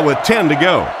down now with 10 to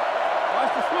go.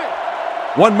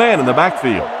 One man in the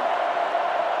backfield.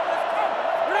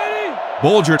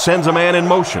 Bulger sends a man in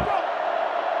motion.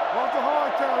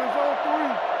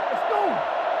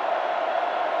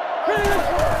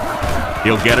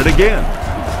 He'll get it again.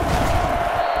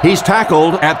 He's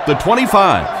tackled at the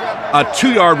 25. A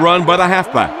 2-yard run by the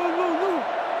halfback.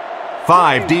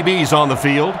 5 DBs on the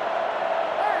field.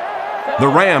 The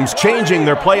Rams changing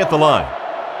their play at the line.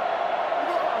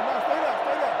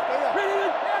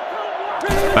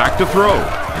 Back to throw.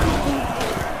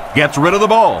 Gets rid of the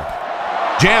ball.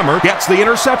 Jammer gets the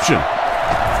interception.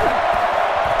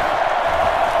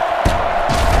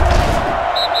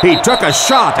 He took a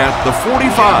shot at the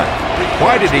 45.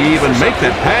 Why did he even make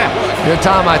that pass? Good,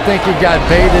 Tom, I think he got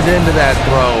baited into that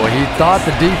throw. He thought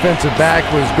the defensive back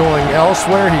was going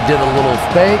elsewhere. He did a little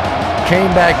fake, came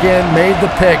back in, made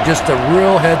the pick, just a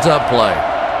real heads-up play.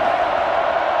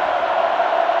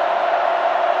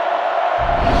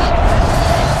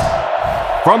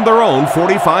 From their own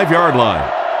 45-yard line.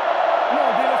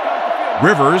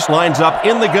 Rivers lines up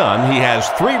in the gun. He has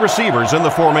 3 receivers in the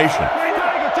formation.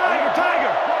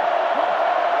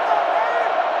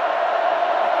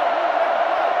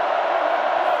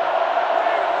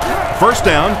 First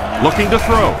down, looking to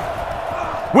throw.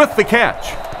 With the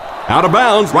catch. Out of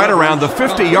bounds, right around the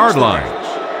 50-yard line.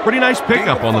 Pretty nice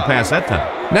pickup on the pass that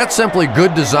time. That's simply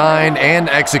good design and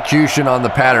execution on the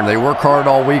pattern. They work hard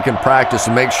all week in practice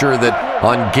to make sure that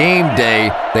on game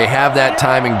day, they have that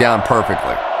timing down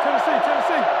perfectly.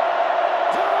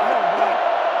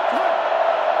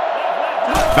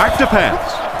 Back to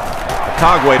pass.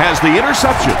 Tagway has the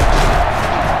interception.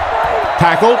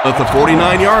 Tackled at the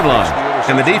 49-yard line.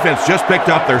 And the defense just picked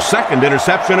up their 2nd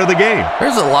interception of the game.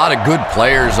 There's a lot of good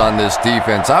players on this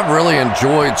defense. I've really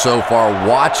enjoyed so far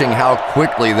watching how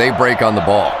quickly they break on the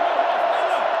ball.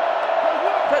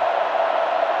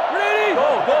 Ready?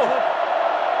 Go.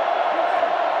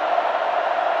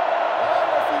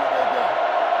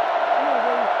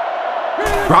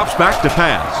 Drops back to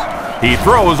pass. He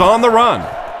throws on the run.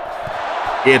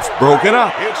 It's broken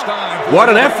up. What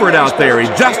an effort out there. He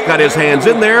just got his hands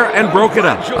in there and broke it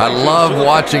up. I love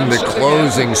watching the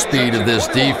closing speed of this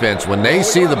defense. When they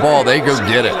see the ball, they go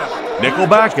get it.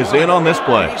 Nickelback is in on this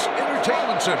play.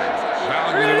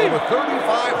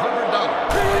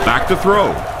 Back to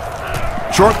throw.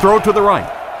 Short throw to the right.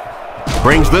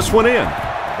 Brings this one in.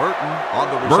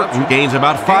 Burton gains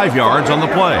about 5 yards on the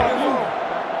play.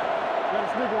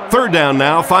 Third down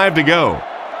now, 5 to go.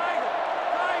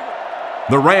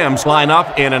 The Rams line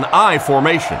up in an I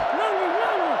formation.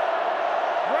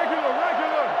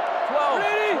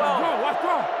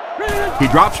 He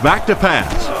drops back to pass.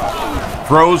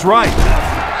 Throws right.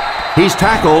 He's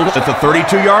tackled at the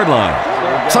 32-yard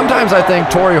line. Sometimes I think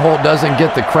Torrey Holt doesn't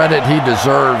get the credit he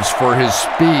deserves for his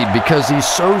speed because he's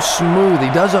so smooth. He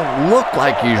doesn't look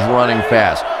like he's running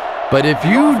fast. But if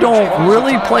you don't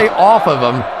really play off of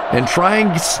him and try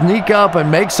and sneak up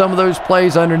and make some of those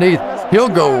plays underneath, he'll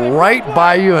go right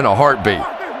by you in a heartbeat.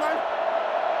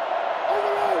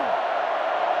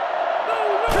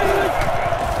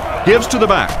 Gives to the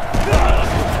back.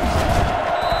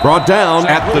 Brought down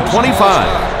at the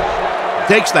 25.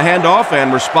 Takes the handoff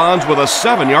and responds with a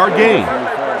 7-yard gain.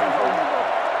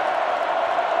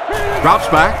 Drops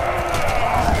back.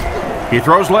 He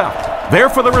throws left. There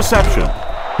for the reception.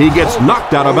 He gets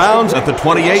knocked out of bounds at the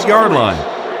 28-yard line.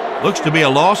 Looks to be a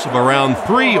loss of around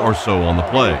 3 or so on the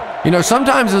play. You know,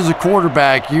 sometimes as a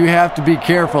quarterback, you have to be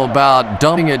careful about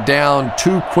dumping it down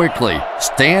too quickly.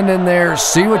 Stand in there,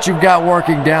 see what you've got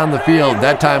working down the field.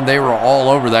 That time they were all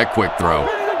over that quick throw.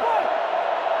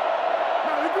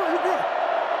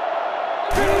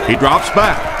 He drops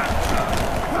back.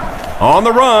 On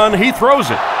the run, he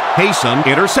throws it. Haysom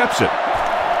intercepts it.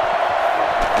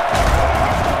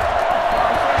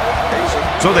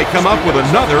 So they come up with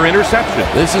another interception.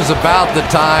 This is about the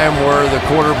time where the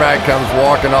quarterback comes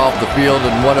walking off the field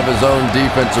and one of his own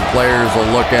defensive players will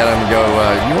look at him and go,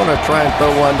 you want to try and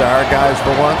throw one to our guys for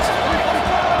once?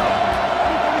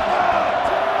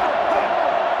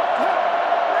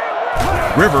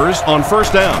 Rivers on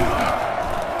first down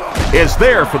is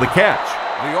there for the catch.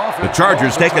 The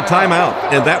Chargers take a timeout,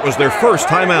 and that was their first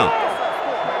timeout.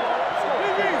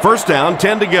 First down,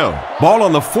 10 to go. Ball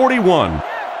on the 41.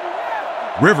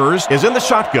 Rivers is in the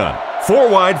shotgun.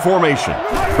 4-wide formation.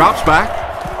 Drops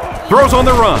back. Throws on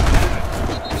the run.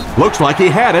 Looks like he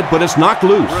had it, but it's knocked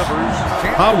loose.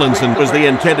 Tomlinson was the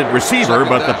intended receiver,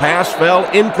 but the pass fell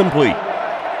incomplete.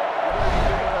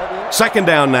 Second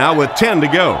down now with 10 to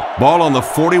go. Ball on the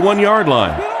 41-yard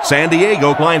line. San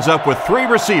Diego lines up with 3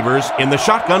 receivers in the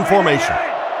shotgun formation.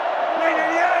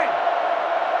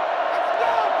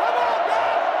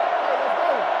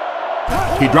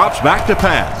 He drops back to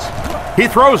pass. He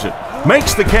throws it,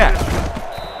 makes the catch.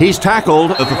 He's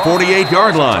tackled at the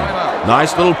 48-yard line.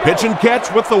 Nice little pitch and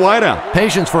catch with the wideout.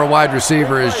 Patience for a wide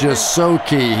receiver is just so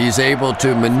key. He's able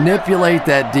to manipulate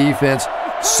that defense,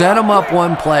 set them up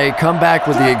one play, come back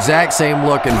with the exact same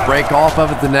look, and break off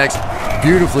of it the next.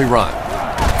 Beautifully run.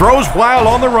 Throws while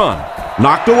on the run.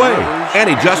 Knocked away, and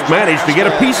he just managed to get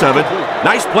a piece of it.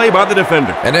 Nice play by the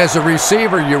defender. And as a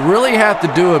receiver, you really have to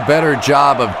do a better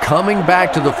job of coming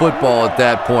back to the football at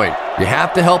that point. You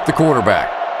have to help the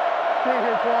quarterback.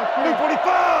 Blue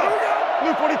 45!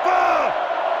 Blue 45!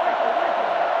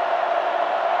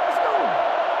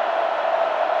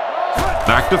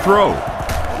 Back to throw.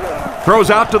 Throws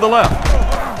out to the left.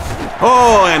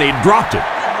 Oh, and he dropped it.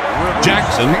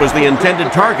 Jackson was the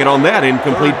intended target on that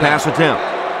incomplete pass attempt.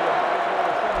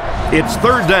 It's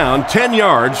third down, 10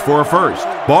 yards for a first.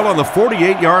 Ball on the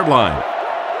 48-yard line.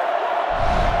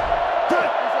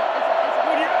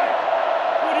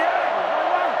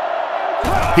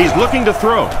 He's looking to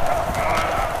throw.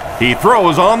 He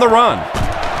throws on the run.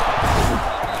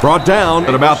 Brought down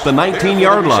at about the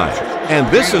 19-yard line.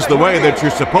 And this is the way that you're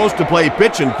supposed to play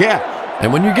pitch and catch.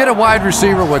 And when you get a wide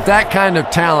receiver with that kind of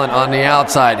talent on the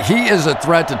outside, he is a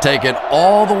threat to take it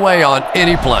all the way on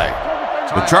any play.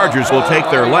 The Chargers will take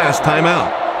their last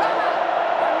timeout.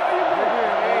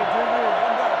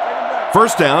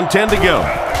 First down, 10 to go.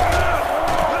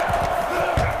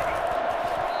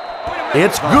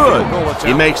 It's good.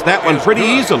 He makes that one pretty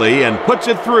easily and puts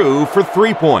it through for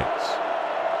 3 points.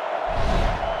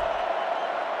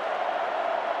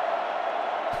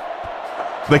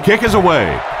 The kick is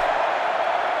away.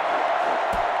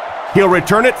 He'll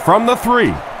return it from the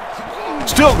 3.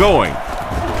 Still going.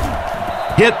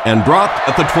 Hit and dropped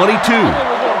at the 22.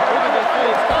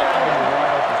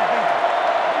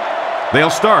 They'll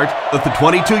start at the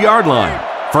 22-yard line.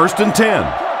 First and 10.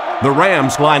 The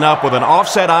Rams line up with an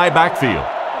offset eye backfield.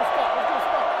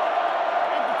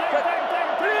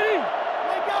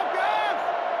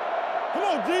 Come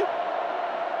on, G.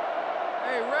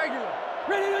 Hey, regular.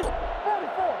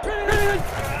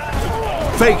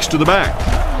 Fakes to the back.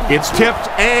 It's tipped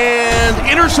and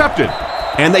intercepted.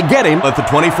 And they get him at the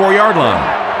 24-yard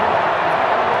line.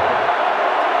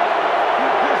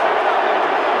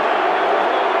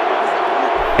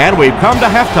 And we've come to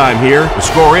halftime here. The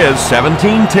score is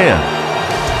 17-10.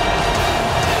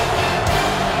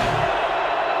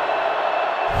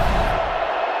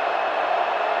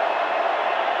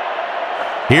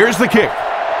 Here's the kick.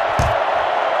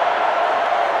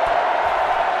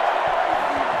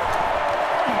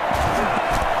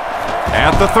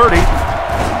 At the 30.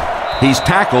 He's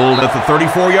tackled at the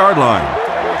 34-yard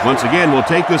line. Once again, we'll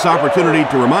take this opportunity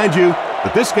to remind you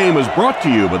that this game is brought to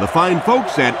you by the fine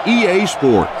folks at EA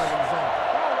Sports.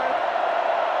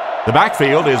 The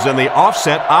backfield is in the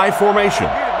offset I formation.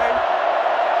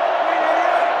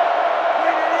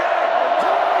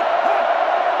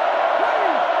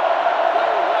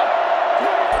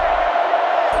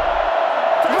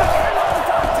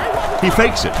 He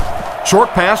fakes it. Short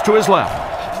pass to his left.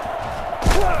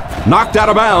 Knocked out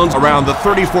of bounds around the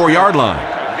 34-yard line.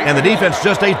 And the defense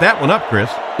just ate that one up, Chris.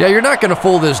 Yeah, you're not going to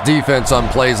fool this defense on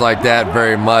plays like that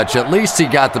very much. At least he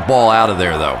got the ball out of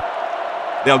there, though.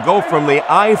 They'll go from the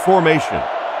I formation.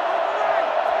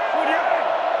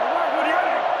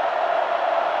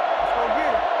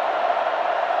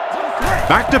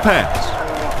 Back to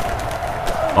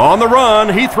pass. On the run,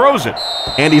 he throws it.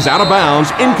 And he's out of bounds,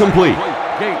 incomplete.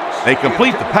 They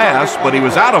complete the pass, but he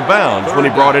was out of bounds when he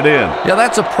brought it in. Yeah,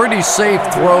 that's a pretty safe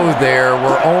throw there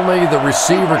where only the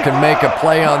receiver can make a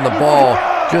play on the ball.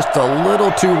 Just a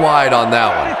little too wide on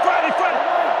that one.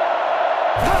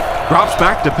 Drops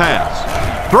back to pass.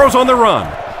 Throws on the run.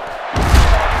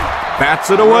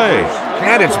 Bats it away.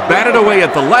 And it's batted away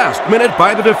at the last minute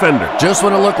by the defender. Just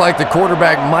when it looked like the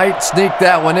quarterback might sneak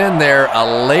that one in there,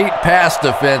 a late pass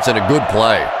defense and a good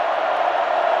play.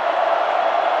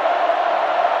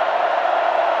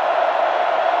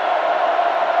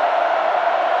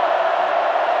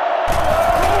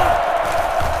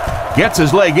 Gets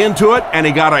his leg into it, and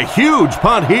he got a huge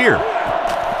punt here.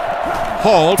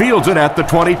 Hall fields it at the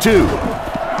 22.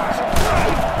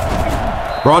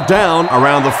 Brought down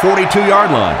around the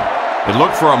 42-yard line. It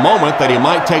looked for a moment that he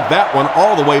might take that one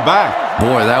all the way back.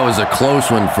 Boy, that was a close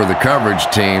one for the coverage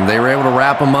team. They were able to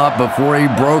wrap him up before he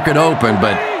broke it open,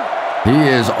 but he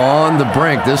is on the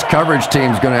brink. This coverage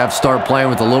team is going to have to start playing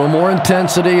with a little more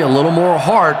intensity, a little more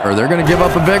heart, or they're going to give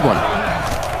up a big one.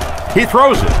 He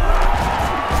throws it.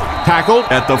 Tackled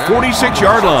at the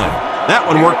 46-yard line. That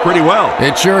one worked pretty well.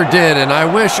 It sure did, and I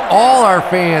wish all our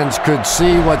fans could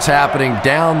see what's happening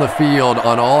down the field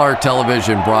on all our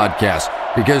television broadcasts,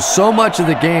 because so much of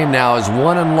the game now is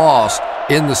won and lost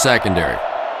in the secondary.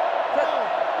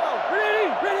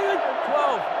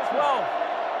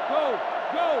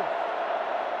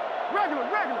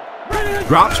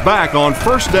 Drops back on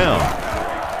first down.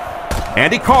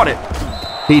 And he caught it.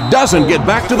 He doesn't get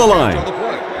back to the line.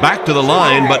 Back to the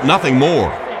line, but nothing more.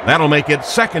 That'll make it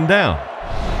second down.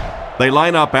 They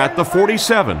line up at the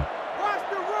 47.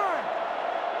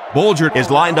 Bulger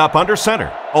is lined up under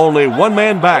center. Only one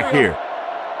man back here.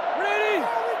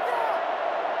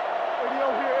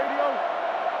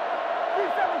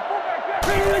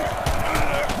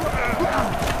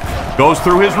 Goes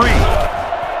through his read.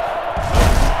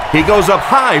 He goes up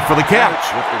high for the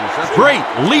catch. Great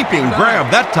leaping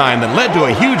grab that time that led to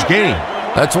a huge gain.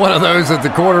 That's one of those that the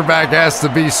quarterback has to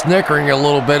be snickering a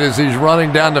little bit as he's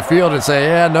running down the field and say,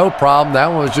 yeah, no problem. That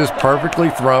one was just perfectly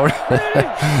thrown.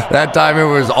 That time it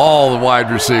was all the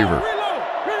wide receiver.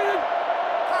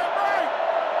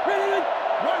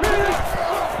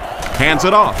 Hands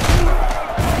it off.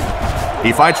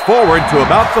 He fights forward to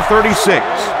about the 36,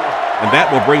 and that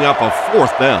will bring up a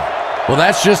fourth down. Well,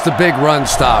 that's just a big run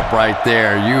stop right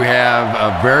there. You have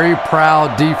a very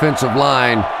proud defensive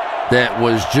line that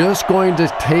was just going to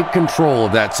take control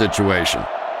of that situation.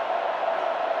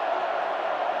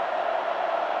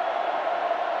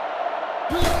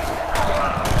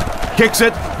 Kicks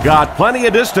it, got plenty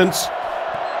of distance.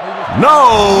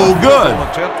 No good.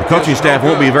 The coaching staff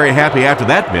won't be very happy after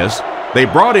that miss. They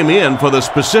brought him in for the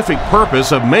specific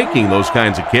purpose of making those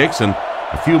kinds of kicks, and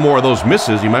a few more of those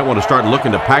misses, he might want to start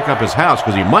looking to pack up his house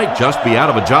because he might just be out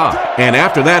of a job. And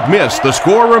after that miss, the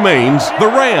score remains the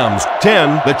Rams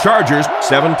 10, the Chargers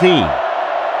 17.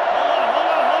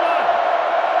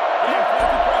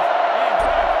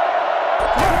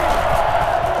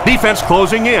 Defense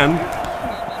closing in.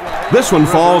 This one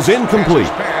falls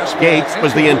incomplete. Gates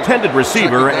was the intended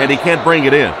receiver, and he can't bring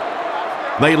it in.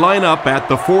 They line up at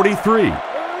the 43.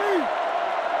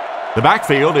 The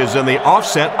backfield is in the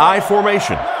offset I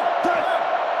formation.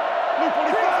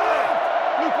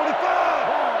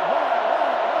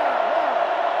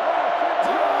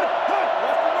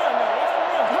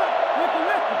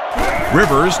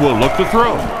 Rivers will look to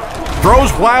throw. Throws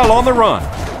while on the run.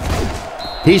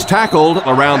 He's tackled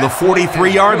around the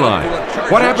 43-yard line.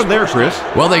 What happened there, Chris?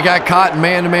 Well, they got caught in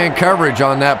man-to-man coverage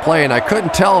on that play, and I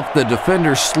couldn't tell if the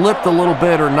defender slipped a little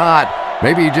bit or not.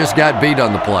 Maybe he just got beat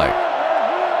on the play.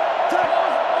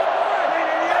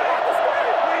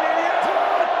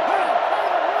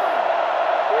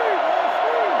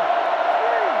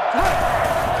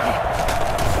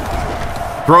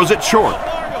 Throws it short.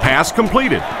 Pass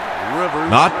completed.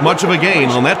 Not much of a gain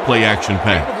on that play-action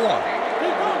pass.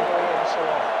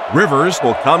 Rivers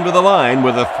will come to the line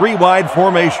with a three-wide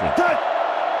formation.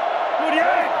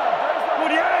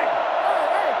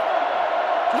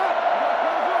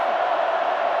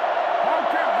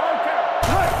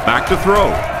 Back to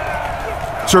throw.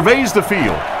 Surveys the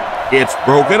field. It's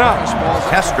broken up.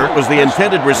 Hester was the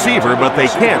intended receiver, but they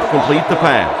can't complete the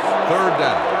pass. Third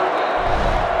down.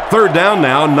 Third down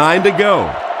now, 9 to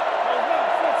go.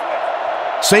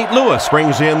 St. Louis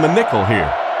brings in the nickel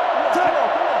here.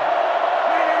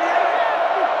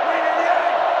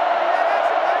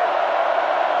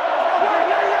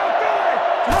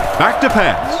 Back to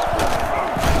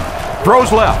pass.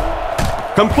 Throws left.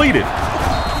 Completed.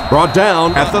 Brought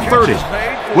down at the 30.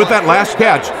 With that last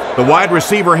catch, the wide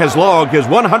receiver has logged his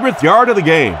 100th yard of the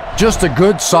game. Just a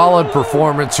good, solid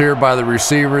performance here by the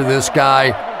receiver. This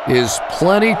guy is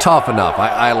plenty tough enough.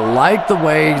 I like the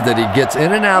way that he gets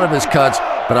in and out of his cuts,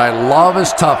 but I love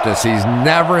his toughness. He's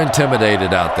never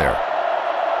intimidated out there.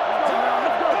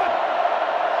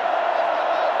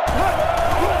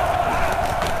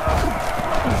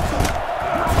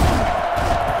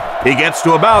 He gets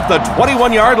to about the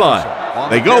 21-yard line.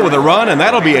 They go with a run, and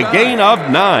that'll be a gain of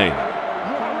 9.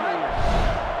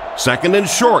 Second and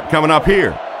short coming up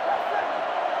here.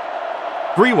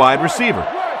 Three-wide receiver.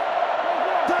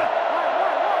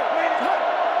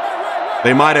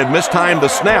 They might have mistimed the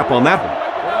snap on that one.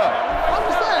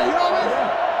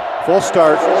 Full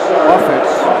start, offense.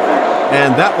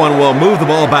 And that one will move the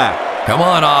ball back. Come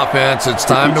on, offense. It's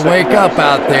time to wake up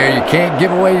out there. You can't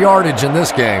give away yardage in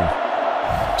this game.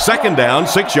 2nd down,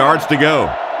 6 yards to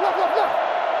go.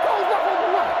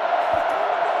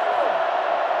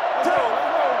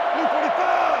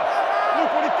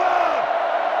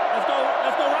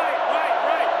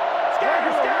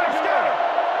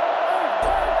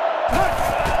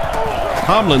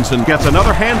 Tomlinson gets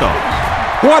another handoff.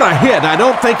 What a hit. I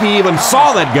don't think he even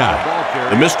saw that guy.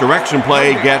 The misdirection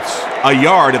play gets a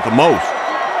yard at the most.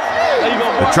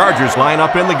 The Chargers line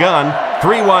up in the gun.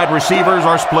 3 wide receivers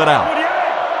are split out.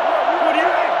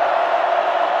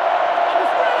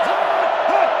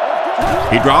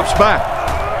 He drops back.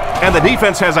 And the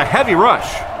defense has a heavy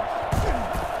rush.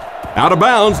 Out of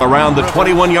bounds around the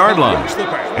 21-yard line.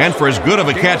 And for as good of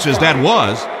a catch as that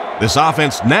was, this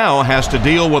offense now has to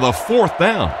deal with a 4th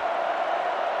down.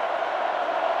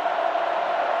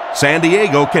 San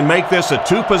Diego can make this a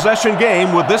 2-possession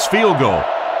game with this field goal.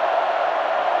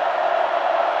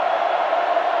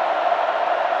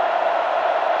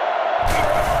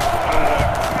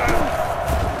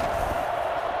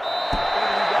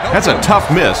 That's a tough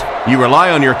miss. You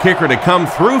rely on your kicker to come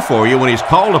through for you when he's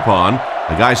called upon.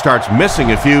 The guy starts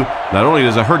missing a few. Not only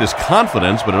does it hurt his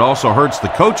confidence, but it also hurts the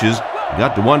coaches. You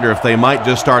got to wonder if they might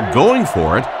just start going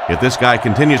for it if this guy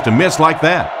continues to miss like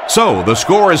that. So the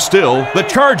score is still the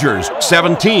Chargers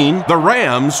 17, the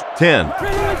Rams 10.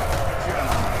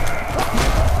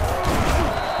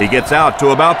 He gets out to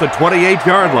about the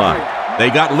 28-yard line. They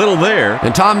got little there.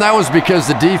 And, Tom, that was because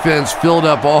the defense filled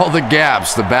up all the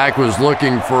gaps. The back was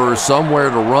looking for somewhere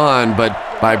to run, but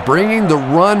by bringing the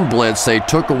run blitz, they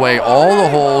took away all the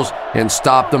holes and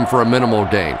stopped them for a minimal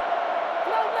gain.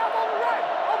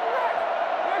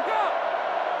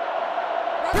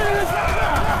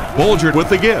 Bolger with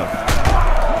the give.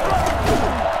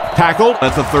 Tackled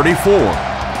at the 34.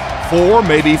 4,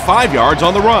 maybe 5 yards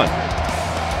on the run.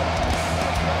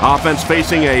 Offense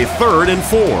facing a 3rd and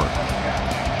 4.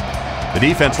 The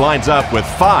defense lines up with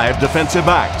 5 defensive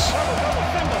backs.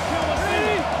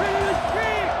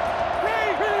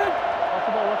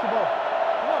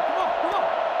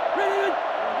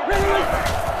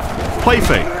 Play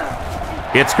fake.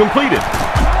 It's completed.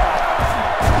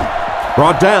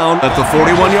 Brought down at the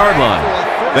 41-yard line.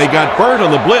 They got burned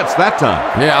on the blitz that time.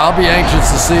 Yeah, I'll be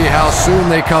anxious to see how soon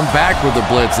they come back with the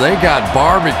blitz. They got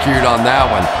barbecued on that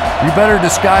one. You better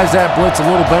disguise that blitz a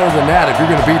little better than that if you're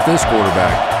going to beat this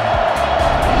quarterback.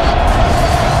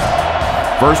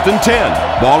 1st and 10.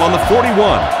 Ball on the 41.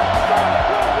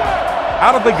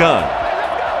 Out of the gun.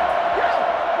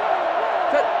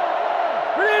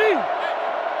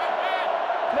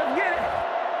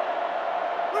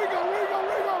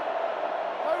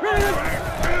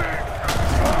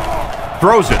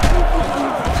 Throws it.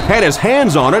 Had his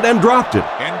hands on it and dropped it.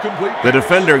 The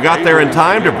defender got there in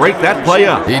time to break that play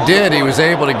up. He did. He was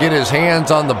able to get his hands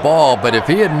on the ball, but if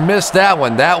he had missed that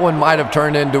one might have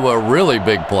turned into a really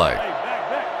big play. Here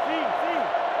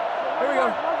we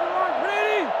go.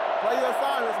 Ready? Play your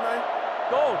assignments, man.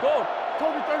 Go.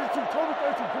 Toby 32. Come on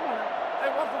now.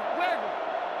 Hey, what's the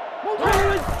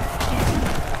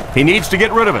flag? He needs to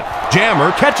get rid of it.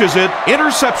 Jammer catches it.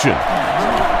 Interception.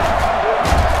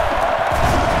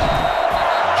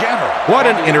 What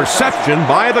an interception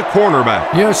by the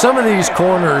cornerback. You know, some of these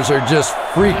corners are just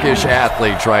freakish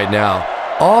athletes right now.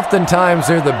 Oftentimes,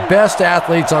 they're the best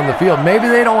athletes on the field. Maybe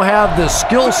they don't have the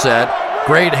skill set,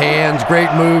 great hands,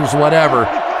 great moves, whatever,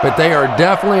 but they are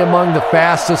definitely among the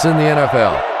fastest in the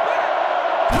NFL.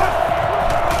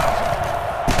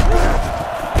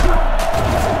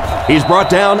 He's brought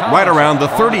down right around the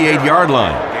 38-yard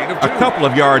line. A couple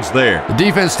of yards there. The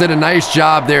defense did a nice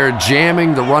job there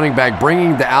jamming the running back,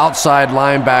 bringing the outside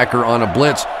linebacker on a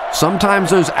blitz.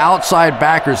 Sometimes those outside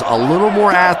backers a little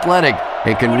more athletic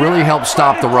and can really help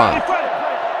stop the run.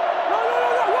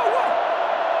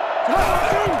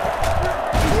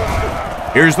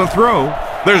 Here's the throw.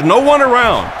 There's no one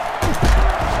around.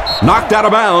 Knocked out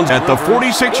of bounds at the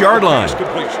 46-yard line.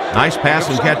 Nice pass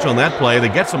and catch on that play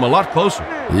that gets them a lot closer.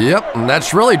 Yep, and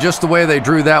that's really just the way they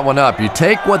drew that one up. You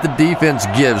take what the defense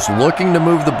gives, looking to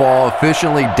move the ball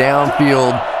efficiently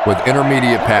downfield with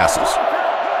intermediate passes.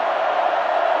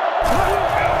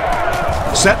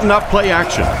 Setting up play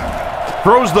action.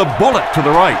 Throws the bullet to the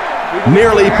right.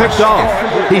 Nearly picked off.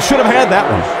 He should have had that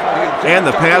one. And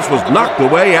the pass was knocked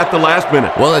away at the last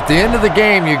minute. Well, at the end of the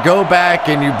game, you go back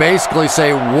and you basically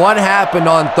say what happened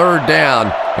on 3rd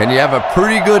down, and you have a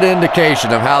pretty good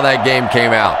indication of how that game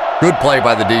came out. Good play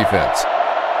by the defense.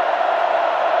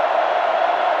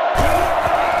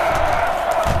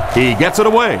 He gets it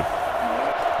away.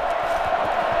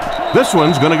 This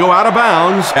one's going to go out of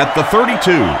bounds at the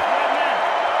 32.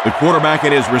 The quarterback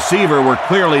and his receiver were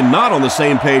clearly not on the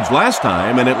same page last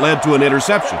time, and it led to an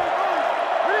interception.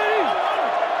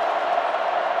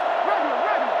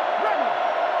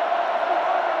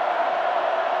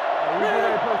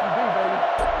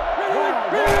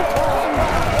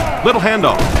 Little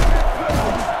handoff.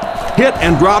 Hit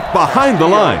and dropped behind the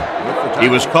line. He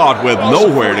was caught with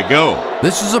nowhere to go.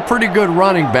 This is a pretty good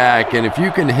running back, and if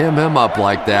you can hem him up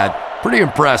like that, pretty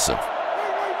impressive.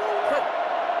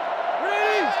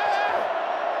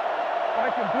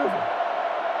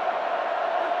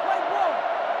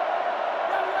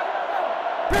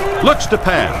 Looks to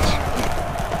pass.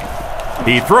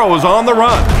 He throws on the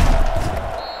run.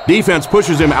 Defense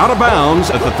pushes him out of bounds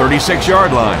at the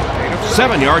 36-yard line.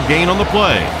 7-yard gain on the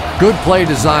play. Good play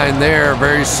design there.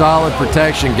 Very solid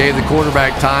protection. Gave the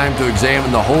quarterback time to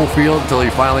examine the whole field until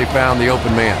he finally found the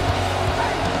open man.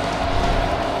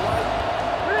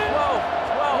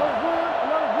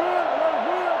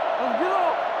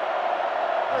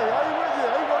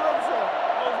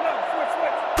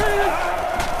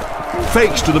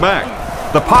 Fakes to the back.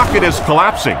 The pocket is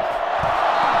collapsing.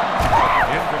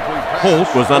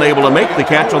 Holt was unable to make the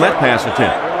catch on that pass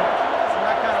attempt.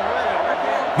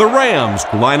 The Rams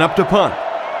line up to punt.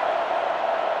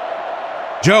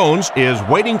 Jones is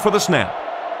waiting for the snap.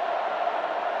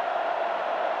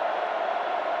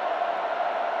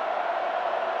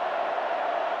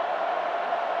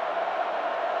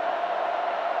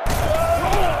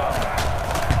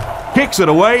 Kicks it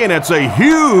away, and it's a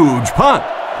huge punt.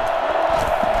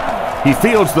 He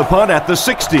fields the punt at the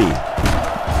 60.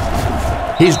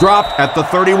 He's dropped at the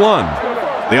 31.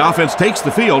 The offense takes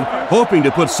the field, hoping to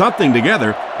put something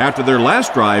together after their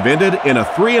last drive ended in a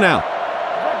 3-and-out.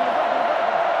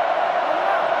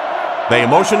 They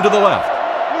motion to the left.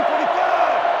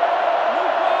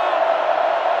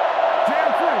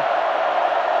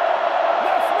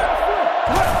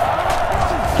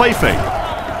 Play fake.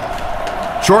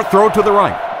 Short throw to the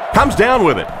right. Comes down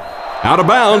with it. Out of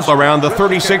bounds around the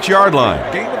 36-yard line.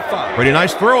 Pretty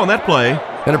nice throw on that play.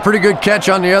 And a pretty good catch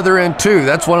on the other end, too.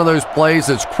 That's one of those plays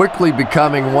that's quickly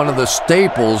becoming one of the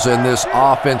staples in this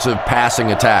offensive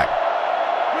passing attack.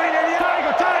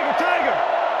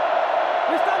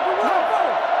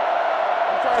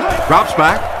 Drops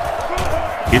back.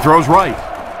 He throws right.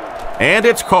 And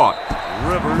it's caught.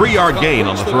 3-yard gain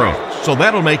on the throw. So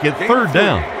that'll make it third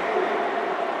down.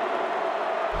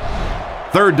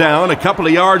 Third down, a couple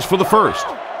of yards for the first.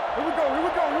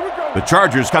 The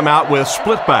Chargers come out with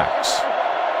split backs.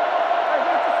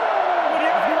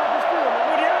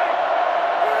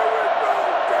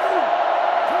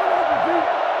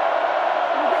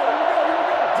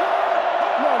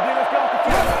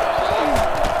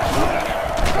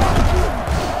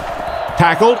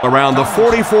 Tackled around the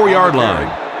 44-yard line.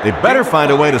 They better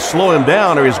find a way to slow him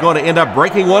down or he's going to end up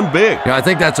breaking one big. Yeah, I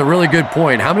think that's a really good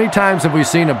point. How many times have we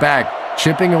seen a back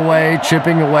chipping away,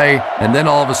 and then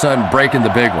all of a sudden breaking the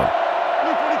big one?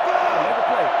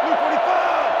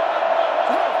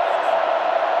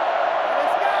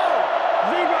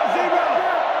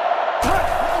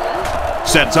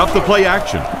 Sets up the play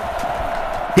action.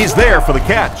 He's there for the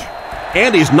catch.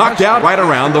 And he's knocked out right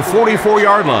around the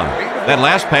 44-yard line. That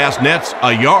last pass nets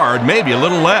a yard, maybe a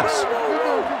little less.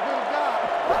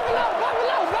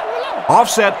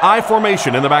 Offset I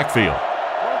formation in the backfield.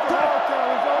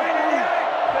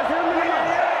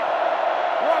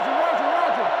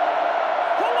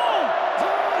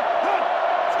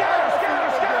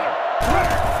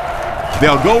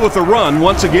 They'll go with the run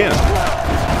once again.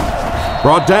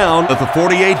 Brought down at the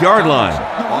 48-yard line.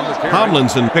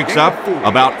 Tomlinson picks up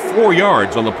about 4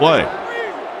 yards on the play.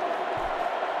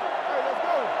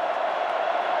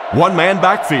 One-man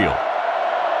backfield.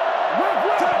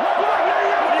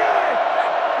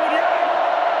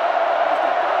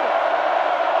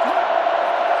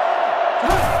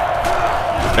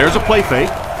 There's a play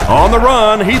fake. On the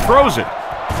run, he throws it.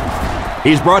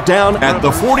 He's brought down at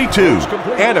the 42,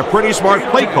 and a pretty smart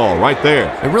play call right there.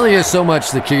 It really is so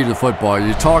much the key to football.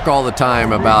 You talk all the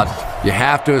time about you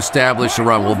have to establish the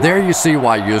run. Well, there you see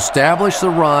why. You establish the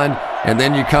run, and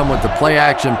then you come with the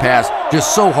play-action pass.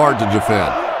 Just so hard to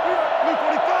defend.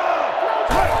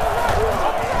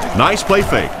 Nice play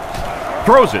fake.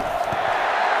 Throws it.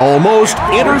 Almost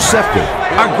intercepted.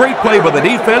 A great play by the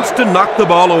defense to knock the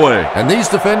ball away. And these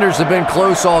defenders have been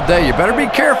close all day. You better be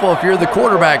careful if you're the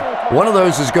quarterback. One of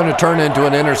those is going to turn into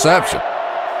an interception.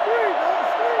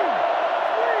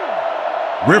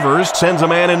 Rivers sends a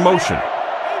man in motion.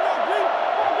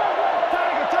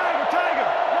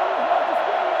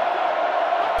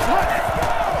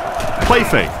 Play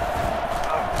fake.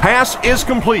 Pass is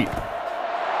complete.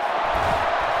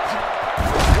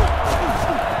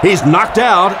 He's knocked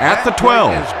out at the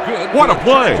 12. What a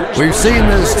play. We've seen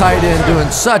this tight end doing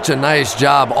such a nice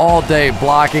job all day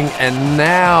blocking, and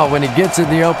now when he gets in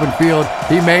the open field,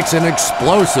 he makes an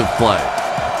explosive play.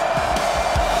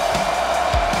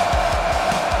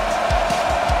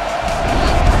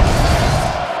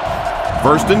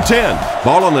 First and 10.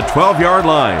 Ball on the 12-yard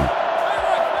line.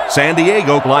 San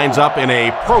Diego lines up in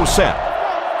a pro set.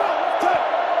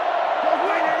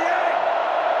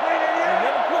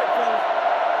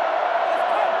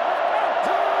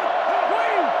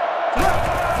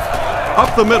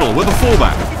 Up the middle with a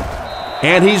fullback.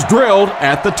 And he's drilled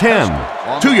at the 10.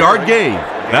 2-yard gain.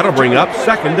 That'll bring up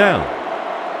second down.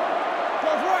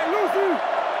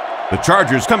 The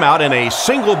Chargers come out in a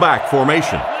single back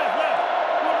formation.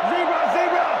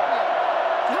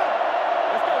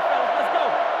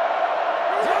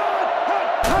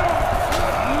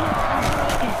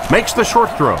 Makes the short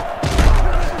throw.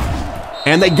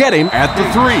 And they get him at the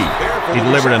 3. He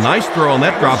delivered a nice throw on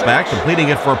that drop back, completing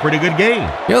it for a pretty good gain.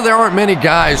 You know, there aren't many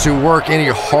guys who work any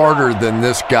harder than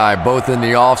this guy, both in the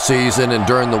offseason and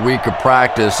during the week of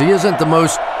practice. He isn't the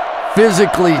most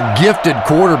physically gifted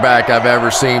quarterback I've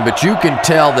ever seen, but you can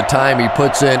tell the time he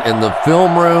puts in the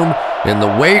film room, in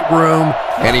the weight room,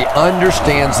 and he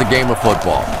understands the game of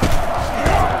football.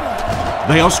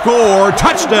 They'll score.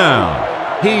 Touchdown.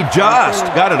 He just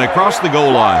got it across the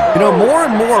goal line. You know, more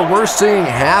and more we're seeing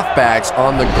halfbacks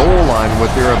on the goal line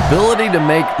with their ability to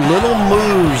make little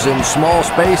moves in small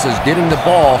spaces, getting the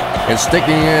ball and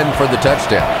sticking in for the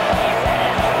touchdown.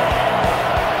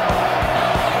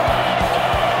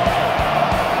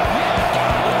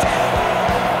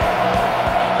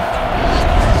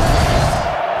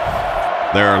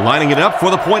 They're lining it up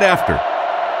for the point after.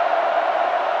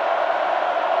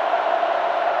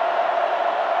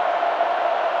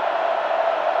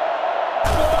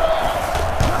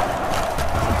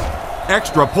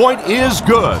 Extra point is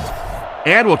good.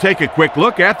 And we'll take a quick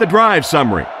look at the drive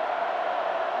summary.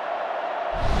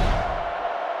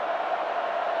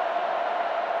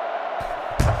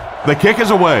 The kick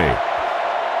is away.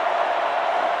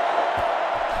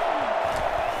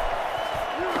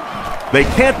 They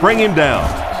can't bring him down.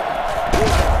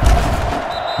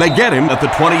 They get him at the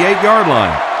 28-yard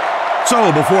line.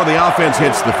 So before the offense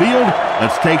hits the field,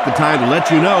 let's take the time to let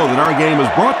you know that our game is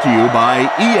brought to you by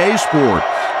EA Sports.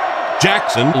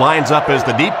 Jackson lines up as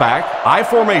the deep back, I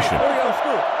formation.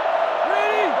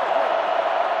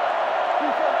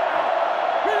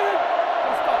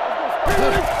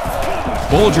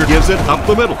 Bolger gives it up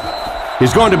the middle.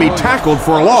 He's going to be tackled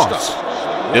for a loss.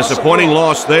 Disappointing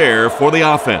loss there for the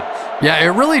offense. Yeah,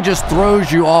 it really just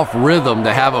throws you off rhythm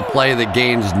to have a play that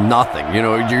gains nothing. You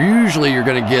know, you're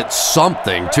going to get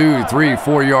something, 2, 3,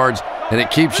 4 yards, and it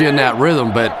keeps you in that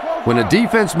rhythm, but when a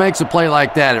defense makes a play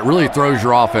like that, it really throws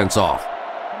your offense off.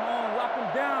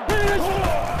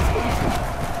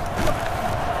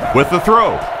 With the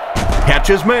throw.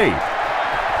 Catch is made.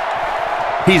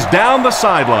 He's down the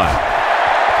sideline.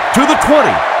 To the 20.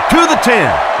 To the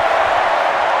 10.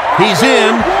 He's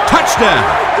in. Touchdown.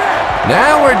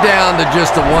 Now we're down to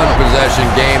just a one-possession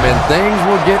game, and things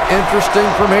will get interesting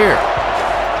from here.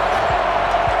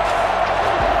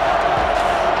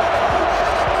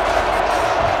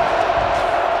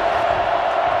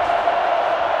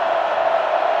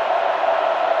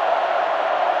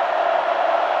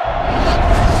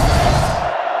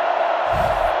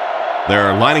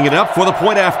 They're lining it up for the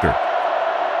point after.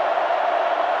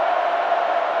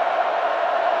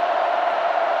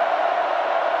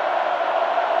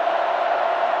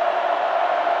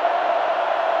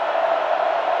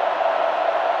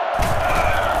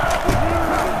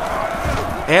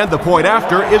 And the point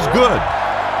after is good.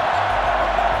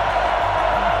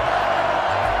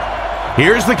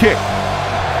 Here's the kick.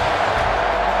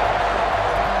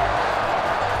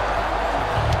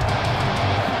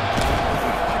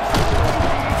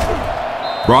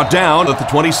 Brought down at the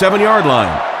 27-yard line.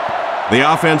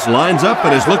 The offense lines up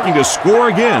and is looking to score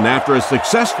again after a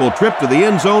successful trip to the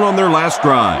end zone on their last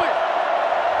drive.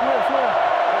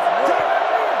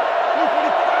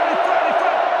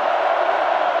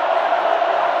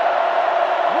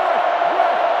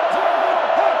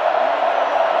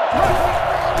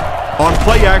 On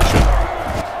play action,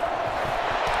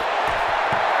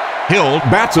 Hill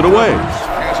bats it away,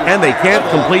 and they can't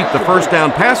complete the first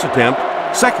down pass attempt.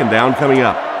 Second down coming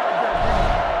up.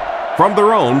 From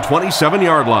their own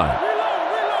 27-yard line.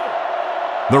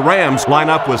 The Rams line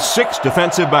up with 6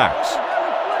 defensive backs.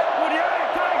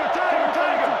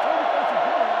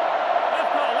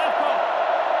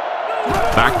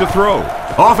 Back to throw.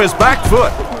 Off his back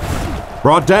foot.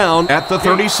 Brought down at the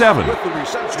 37.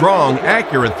 Strong,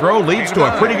 accurate throw leads to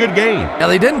a pretty good gain. Now,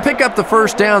 they didn't pick up the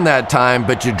first down that time,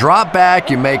 but you drop back,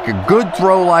 you make a good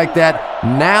throw like that.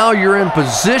 Now you're in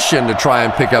position to try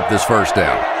and pick up this first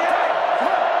down.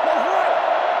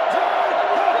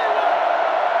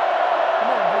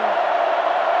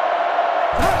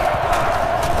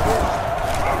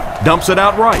 Dumps it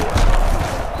out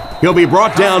right. He'll be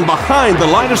brought down behind the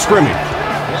line of scrimmage.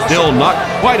 Still not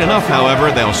quite enough,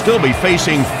 however. They'll still be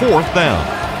facing fourth down.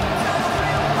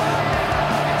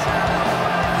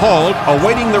 Hall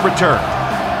awaiting the return.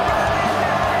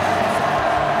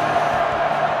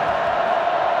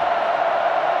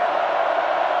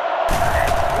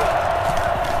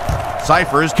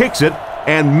 Cyphers kicks it,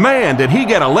 and man, did he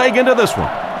get a leg into this one.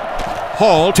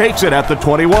 Hall takes it at the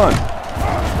 21.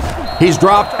 He's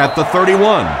dropped at the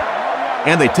 31.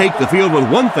 And they take the field with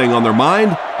one thing on their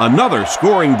mind, another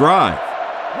scoring drive.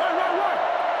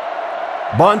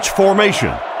 Bunch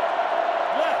formation.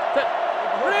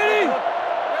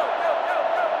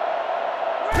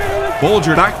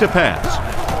 Bulger back to pass.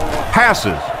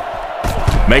 Passes.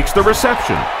 Makes the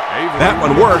reception. That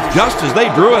one worked just as they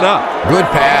drew it up. Good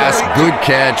pass, good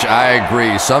catch, I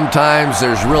agree. Sometimes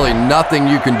there's really nothing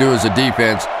you can do as a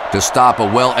defense to stop a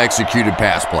well-executed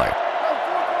pass play.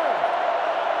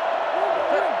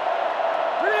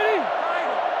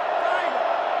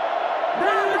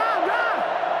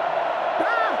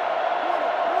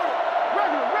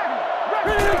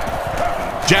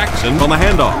 Jackson on the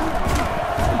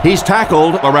handoff. He's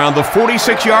tackled around the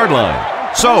 46-yard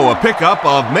line. So a pickup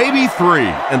of maybe 3,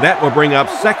 and that will bring up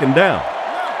second down.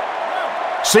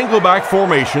 Single back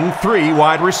formation, 3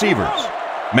 wide receivers.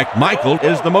 McMichael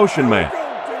is the motion man.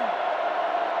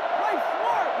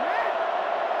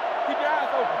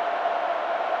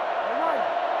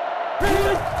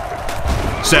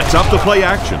 Sets up the play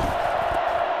action.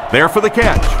 There for the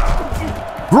catch.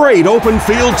 Great open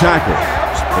field tackle.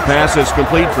 The pass is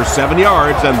complete for 7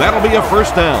 yards, and that'll be a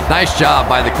first down. Nice job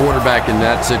by the quarterback in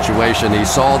that situation. He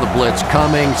saw the blitz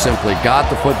coming, simply got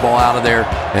the football out of there,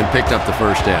 and picked up the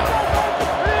first down.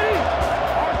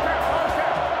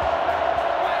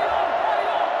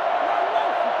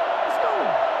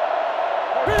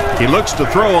 He looks to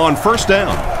throw on first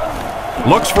down.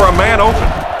 Looks for a man open.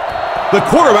 The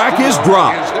quarterback is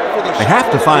dropped. They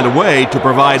have to find a way to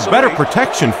provide better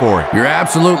protection for him. You're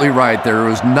absolutely right. There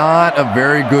was not a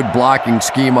very good blocking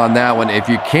scheme on that one. If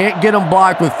you can't get them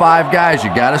blocked with 5 guys, you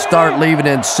got to start leaving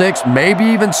in 6, maybe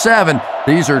even 7.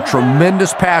 These are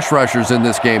tremendous pass rushers in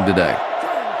this game today.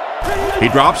 He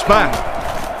drops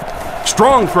back.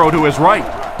 Strong throw to his right.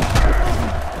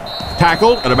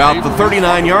 Tackled at about the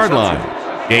 39-yard line.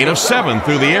 Gain of 7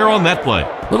 through the air on that play.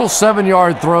 Little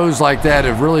 7-yard throws like that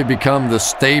have really become the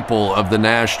staple of the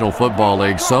National Football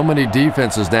League. So many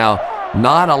defenses now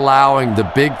not allowing the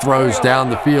big throws down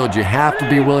the field. You have to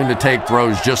be willing to take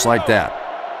throws just like that.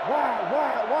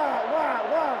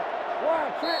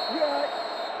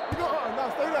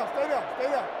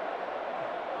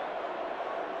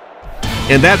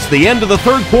 And that's the end of the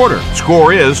third quarter.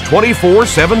 Score is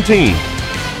 24-17.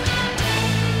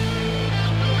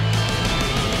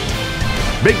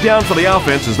 Big down for the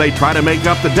offense as they try to make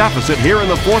up the deficit here in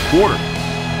the fourth quarter.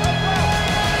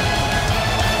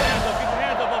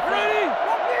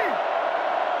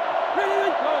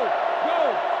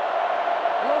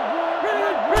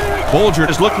 Bulger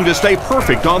is looking to stay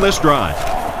perfect on this drive.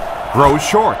 Throws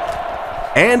short.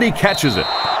 And he catches it.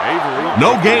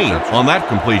 No gain on that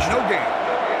completion.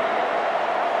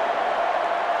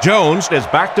 Jones is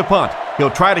back to punt.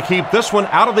 He'll try to keep this one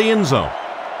out of the end zone.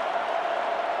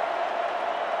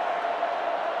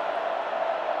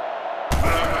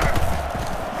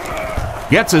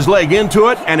 Gets his leg into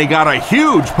it, and he got a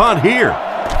huge punt here.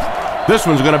 This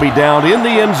one's going to be down in the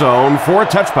end zone for a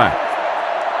touchback.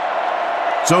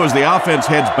 So as the offense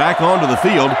heads back onto the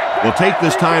field, we'll take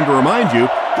this time to remind you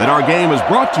that our game is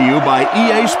brought to you by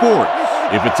EA Sports.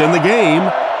 If it's in the game,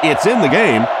 it's in the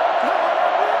game.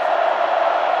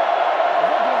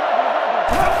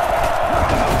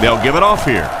 They'll give it off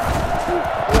here.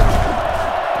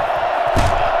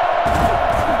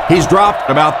 He's dropped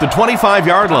about the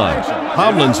 25-yard line.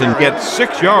 Tomlinson gets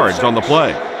 6 yards on the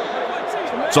play.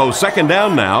 So second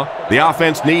down now. The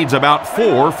offense needs about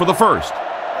 4 for the first.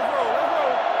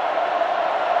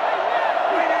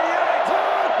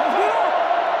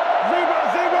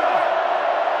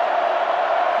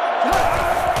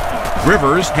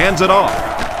 Rivers hands it off.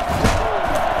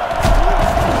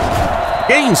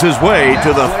 Gains his way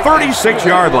to the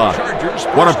 36-yard line.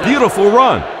 What a beautiful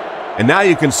run. And now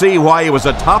you can see why he was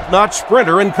a top-notch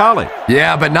sprinter in college.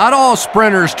 Yeah, but not all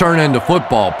sprinters turn into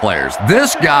football players.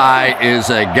 This guy is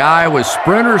a guy with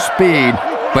sprinter speed,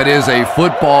 but is a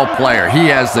football player. He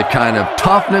has the kind of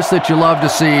toughness that you love to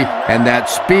see and that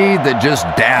speed that just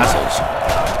dazzles.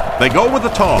 They go with the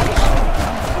toss.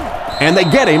 And they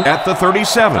get him at the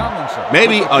 37.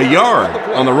 Maybe a yard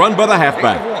on the run by the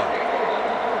halfback.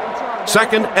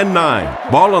 2nd and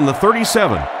 9. Ball on the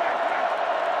 37.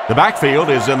 The backfield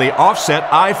is in the offset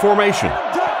I formation.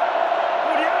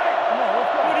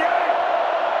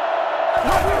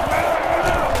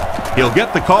 He'll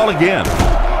get the call again.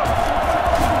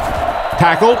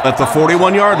 Tackled at the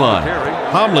 41-yard line.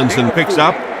 Tomlinson picks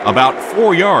up about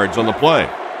 4 yards on the play.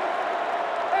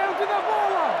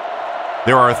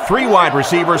 There are 3 wide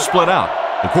receivers split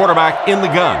out. The quarterback in the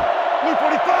gun.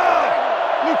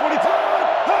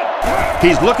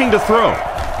 He's looking to throw.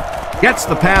 Gets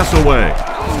the pass away.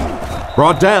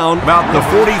 Brought down about the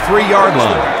 43-yard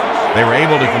line. They were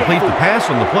able to complete the pass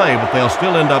on the play, but they'll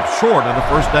still end up short of the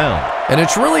first down. And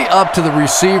it's really up to the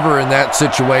receiver in that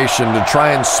situation to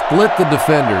try and split the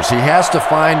defenders. He has to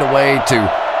find a way to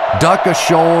duck a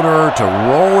shoulder, to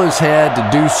roll his head, to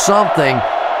do something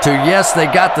to, yes, they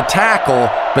got the tackle,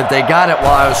 but they got it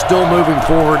while I was still moving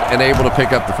forward and able to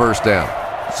pick up the first down.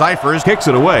 Cyphers kicks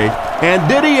it away, and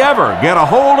did he ever get a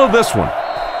hold of this one?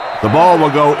 The ball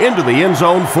will go into the end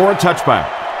zone for a touchback.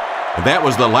 And that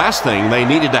was the last thing they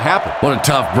needed to happen. What a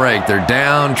tough break. They're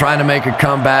down, trying to make a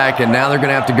comeback, and now they're going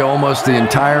to have to go almost the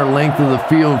entire length of the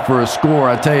field for a score.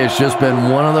 I tell you, it's just been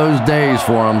one of those days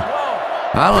for them.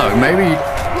 I don't know,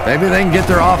 maybe they can get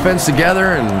their offense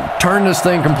together and turn this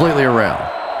thing completely around.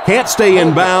 Can't stay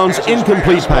in bounds,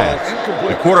 incomplete pass.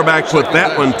 The quarterback put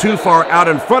that one too far out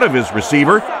in front of his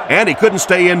receiver, and he couldn't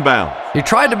stay in bounds. He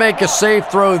tried to make a safe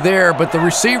throw there, but the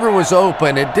receiver was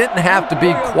open. It didn't have to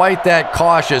be quite that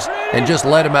cautious and just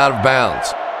let him out of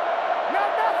bounds.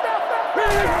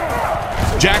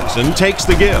 Jackson takes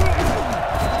the give.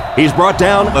 He's brought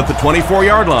down at the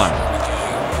 24-yard line.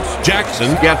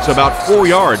 Jackson gets about 4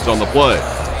 yards on the play.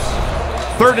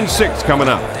 3rd and 6 coming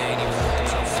up.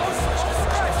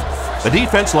 The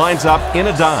defense lines up in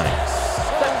a dime.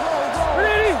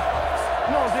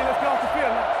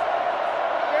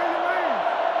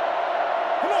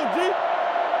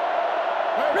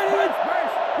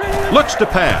 Looks to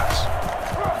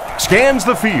pass. Scans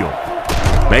the field.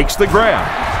 Makes the grab.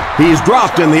 He's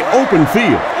dropped in the open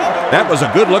field. That was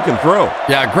a good-looking throw.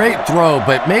 Yeah, great throw,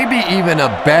 but maybe even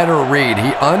a better read.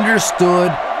 He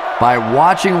understood by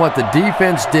watching what the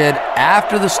defense did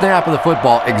after the snap of the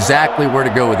football exactly where to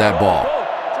go with that ball.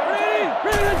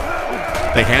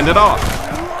 They hand it off.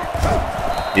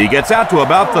 He gets out to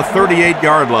about the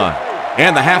 38-yard line.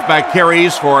 And the halfback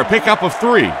carries for a pickup of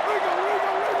 3.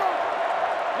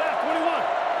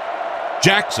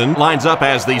 Jackson lines up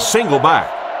as the single back.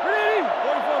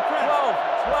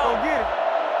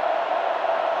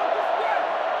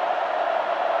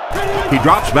 He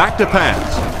drops back to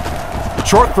pass.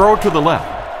 Short throw to the left.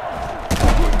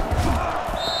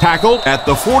 Tackled at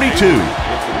the 42.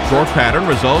 Short pattern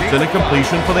results in a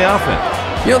completion for the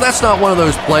offense. You know, that's not one of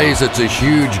those plays that's a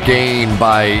huge gain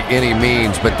by any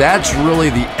means, but that's really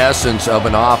the essence of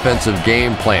an offensive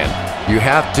game plan. You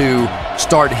have to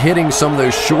start hitting some of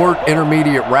those short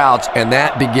intermediate routes, and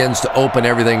that begins to open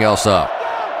everything else up.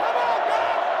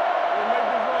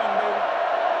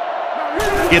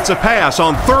 It's a pass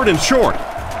on 3rd and short,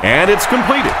 and it's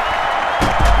completed.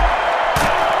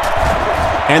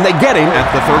 And they get him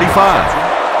at the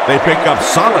 35. They pick up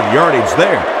solid yardage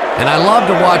there. And I love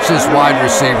to watch this wide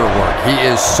receiver work. He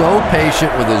is so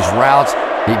patient with his routes.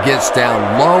 He gets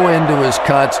down low into his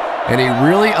cuts, and he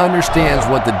really understands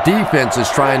what the defense is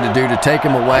trying to do to take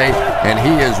him away, and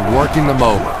he is working them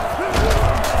over.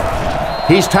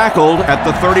 He's tackled at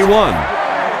the 31.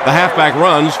 The halfback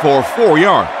runs for 4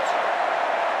 yards.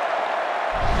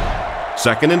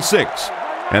 2nd and 6.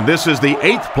 And this is the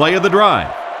 8th play of the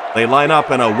drive. They line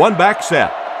up in a one-back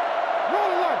set.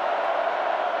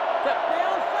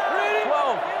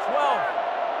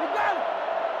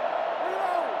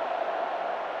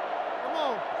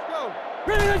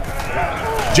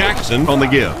 Jackson on the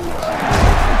give.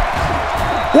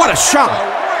 What a shot!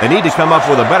 They need to come up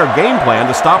with a better game plan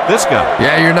to stop this guy.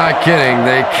 Yeah, you're not kidding.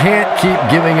 They can't keep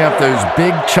giving up those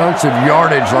big chunks of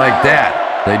yardage like that.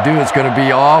 They do, it's going to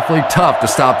be awfully tough to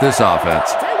stop this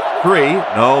offense. 3,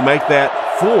 no, make that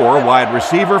 4 wide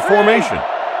receiver formation.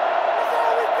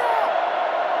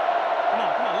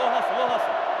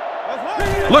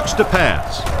 Looks to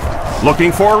pass.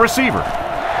 Looking for a receiver.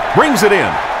 Brings it in.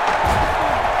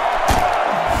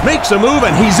 Makes a move,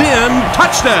 and he's in.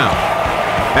 Touchdown.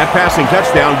 That passing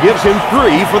touchdown gives him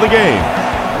 3 for the game.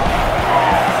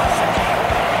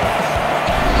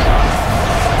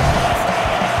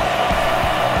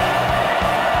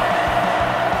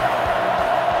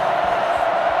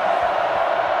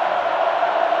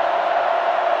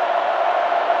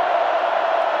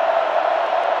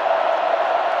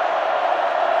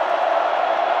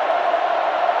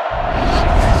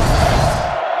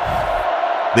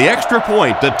 The extra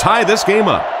point to tie this game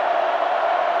up.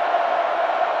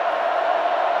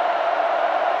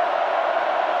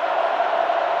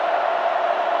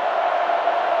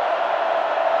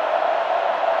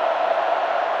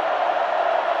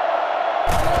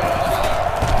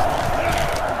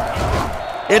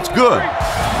 It's good.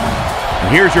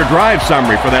 And here's your drive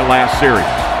summary for that last series.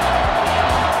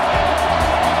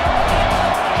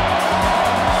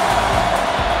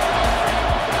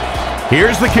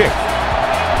 Here's the kick.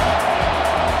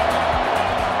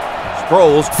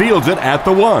 Sproles fields it at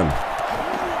the 1.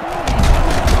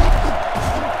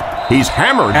 He's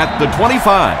hammered at the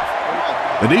 25.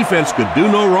 The defense could do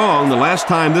no wrong the last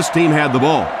time this team had the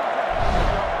ball.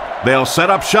 They'll set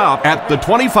up shop at the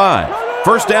 25.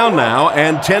 First down now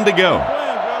and 10 to go.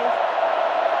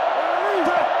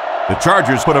 The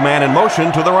Chargers put a man in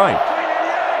motion to the right.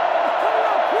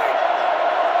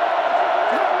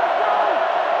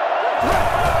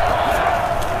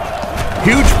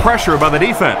 Huge pressure by the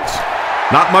defense.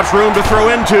 Not much room to throw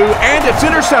into, and it's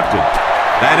intercepted.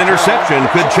 That interception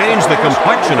could change the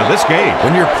complexion of this game.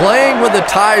 When you're playing with a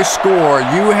tie score,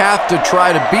 you have to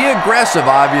try to be aggressive,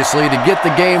 obviously, to get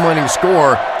the game-winning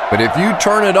score. But if you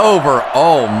turn it over,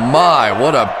 oh my,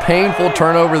 what a painful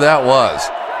turnover that was.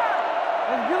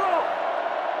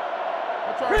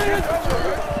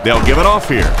 They'll give it off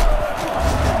here.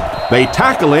 They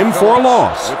tackle him for a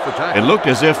loss. It looked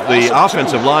as if the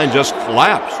offensive line just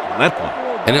collapsed on that play.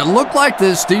 And it looked like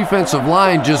this defensive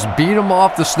line just beat him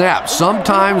off the snap.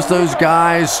 Sometimes those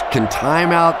guys can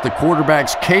time out the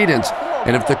quarterback's cadence.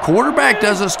 And if the quarterback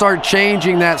doesn't start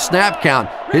changing that snap count,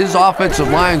 his offensive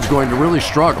line's going to really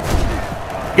struggle.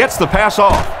 Gets the pass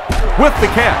off with the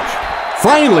catch.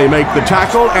 Finally make the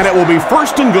tackle, and it will be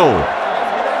 1st and goal.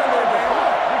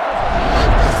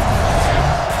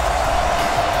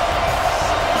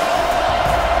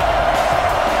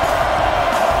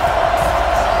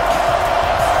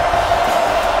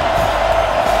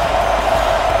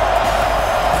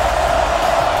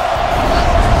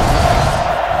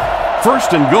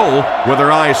 First and goal with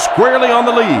their eyes squarely on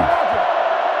the lead.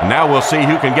 And now we'll see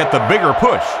who can get the bigger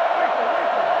push.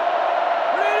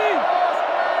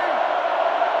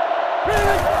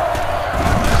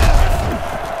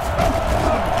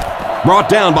 Brought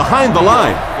down behind the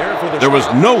line. There was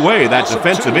no way that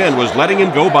defensive end was letting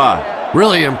him go by.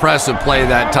 Really impressive play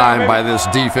that time by this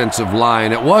defensive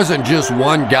line. It wasn't just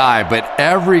one guy, but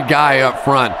every guy up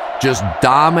front just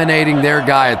dominating their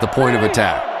guy at the point of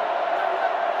attack.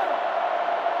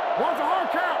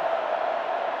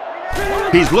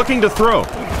 He's looking to throw.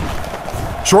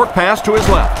 Short pass to his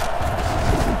left.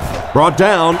 Brought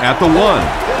down at the 1.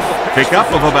 Pickup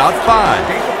of about 5.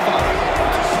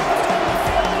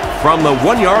 From the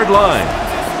 1-yard line.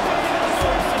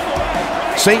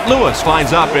 St. Louis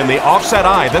lines up in the offset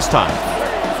eye this time.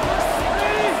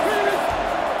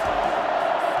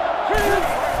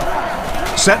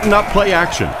 Setting up play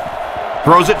action.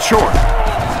 Throws it short.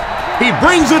 He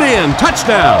brings it in.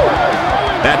 Touchdown.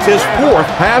 That's his 4th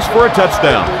pass for a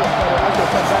touchdown.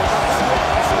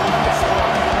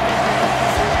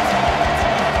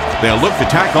 They'll look to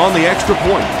tack on the extra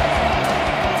point.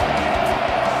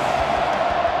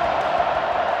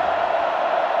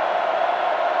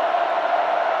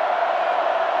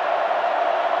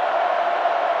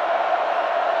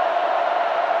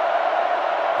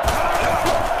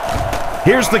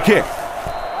 Here's the kick.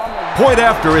 Point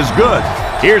after is good.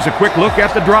 Here's a quick look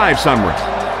at the drive summary.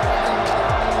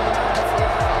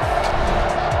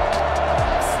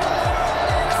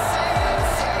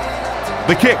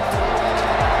 The kick.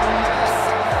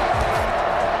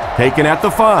 Taken at the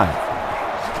 5.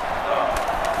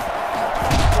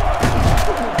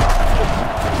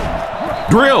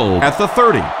 Drilled at the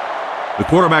 30. The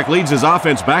quarterback leads his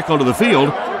offense back onto the field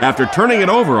after turning it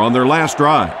over on their last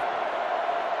drive.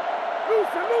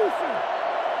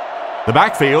 The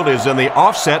backfield is in the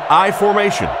offset I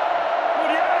formation.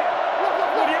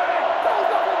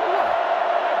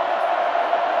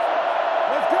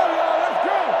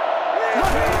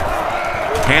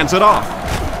 Hands it off.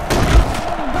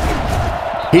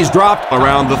 He's dropped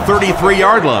around the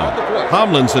 33-yard line.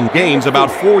 Tomlinson gains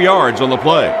about 4 yards on the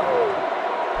play.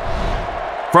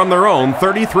 From their own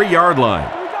 33-yard line.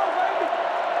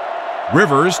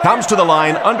 Rivers comes to the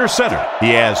line under center.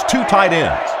 He has two tight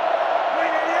ends.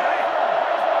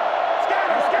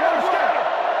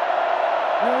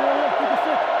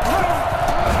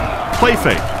 Play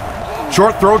fake.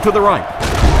 Short throw to the right.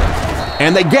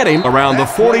 And they get him around the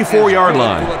 44-yard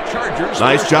line.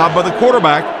 Nice job by the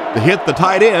quarterback to hit the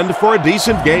tight end for a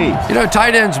decent gain. You know,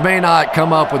 tight ends may not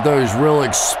come up with those real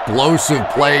explosive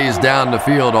plays down the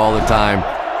field all the time,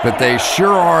 but they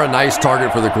sure are a nice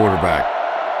target for the quarterback.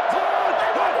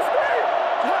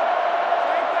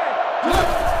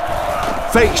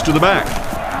 Fakes to the back.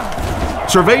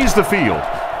 Surveys the field.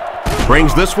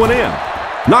 Brings this one in.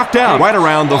 Knocked out right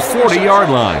around the 40-yard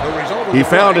line. He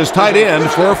found his tight end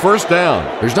for a first down.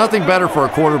 There's nothing better for a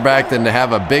quarterback than to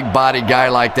have a big body guy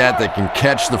like that that can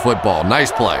catch the football.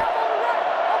 Nice play.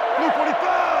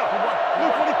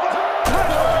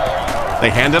 They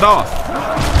hand it off.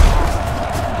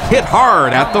 Hit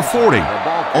hard at the 40.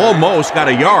 Almost got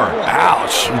a yard.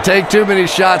 Ouch. You take too many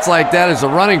shots like that as a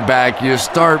running back, you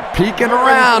start peeking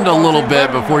around a little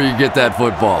bit before you get that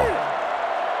football.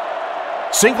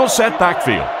 Single set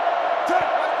backfield.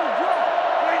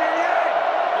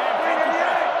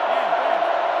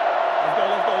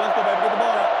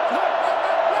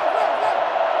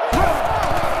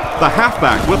 The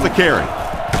halfback with the carry.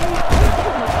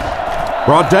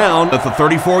 Brought down at the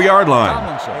 34-yard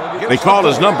line. They call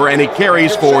his number and he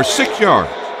carries for 6 yards.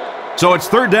 So it's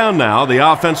third down now. The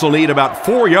offense will need about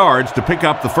 4 yards to pick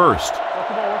up the first.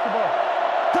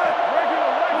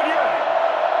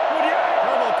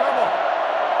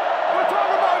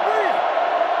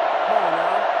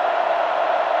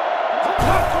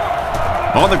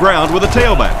 On the ground with a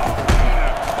tailback.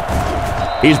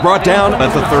 He's brought down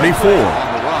at the 34,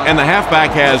 and the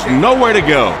halfback has nowhere to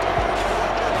go.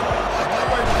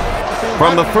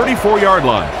 From the 34-yard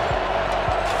line.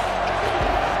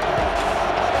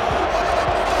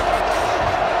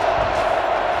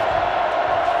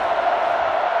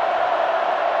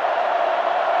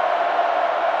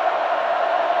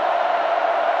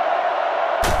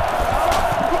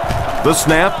 The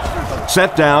snap,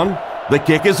 set down, the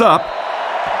kick is up.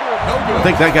 I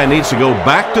think that guy needs to go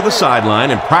back to the sideline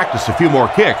and practice a few more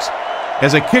kicks.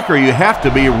 As a kicker, you have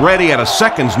to be ready at a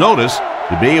second's notice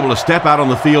to be able to step out on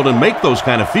the field and make those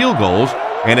kind of field goals,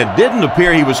 and it didn't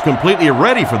appear he was completely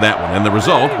ready for that one, and the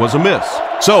result was a miss.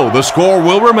 So the score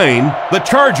will remain the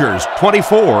Chargers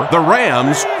 24, the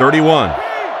Rams 31.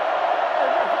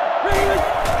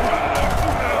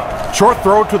 Short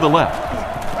throw to the left.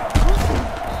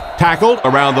 Tackled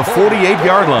around the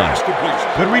 48-yard line.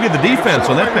 Good read of the defense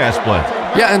on that pass play.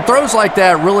 Yeah, and throws like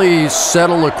that really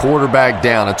settle a quarterback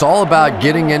down. It's all about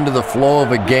getting into the flow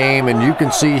of a game, and you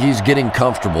can see he's getting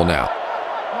comfortable now.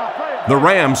 The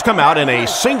Rams come out in a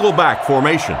single back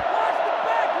formation.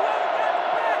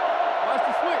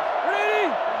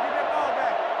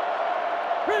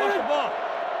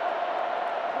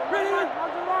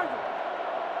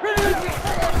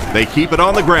 They keep it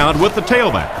on the ground with the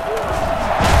tailback.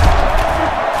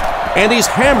 And he's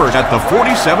hammered at the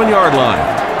 47-yard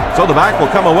line. So the back will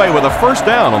come away with a first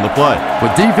down on the play.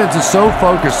 But defense is so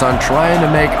focused on trying to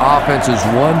make offenses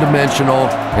one-dimensional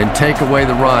and take away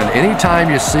the run. Anytime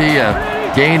you see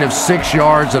a gain of 6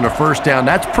 yards and a first down,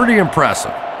 that's pretty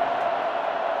impressive.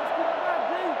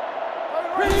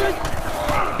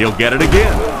 He'll get it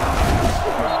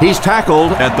again. He's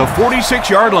tackled at the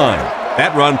 46-yard line.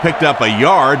 That run picked up a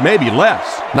yard, maybe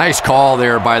less. Nice call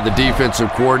there by the defensive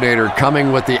coordinator,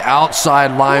 coming with the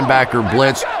outside linebacker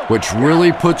blitz, which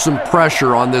really put some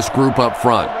pressure on this group up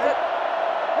front.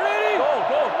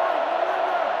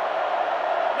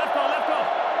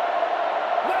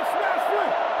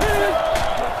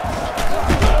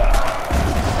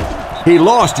 He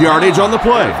lost yardage on the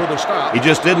play. He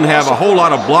just didn't have a whole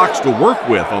lot of blocks to work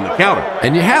with on the counter.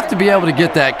 And you have to be able to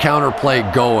get that counter play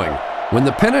going. When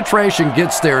the penetration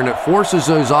gets there and it forces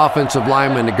those offensive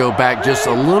linemen to go back just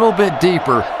a little bit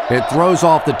deeper, it throws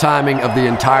off the timing of the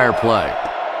entire play.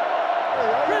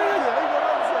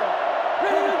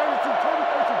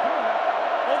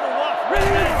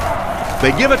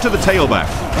 They give it to the tailback.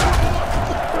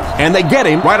 And they get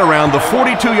him right around the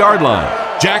 42-yard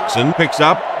line. Jackson picks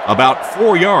up about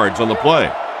 4 yards on the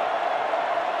play.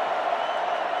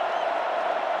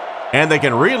 And they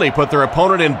can really put their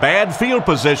opponent in bad field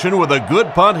position with a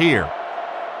good punt here.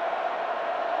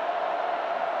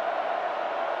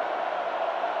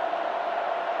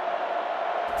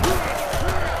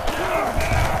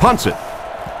 Punts it.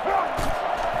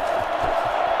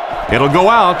 It'll go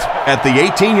out at the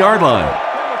 18-yard line.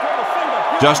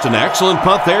 Just an excellent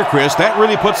punt there, Chris. That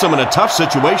really puts them in a tough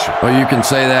situation. Well, you can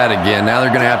say that again. Now they're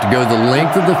going to have to go the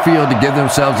length of the field to give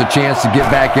themselves a chance to get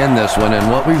back in this one. And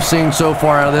what we've seen so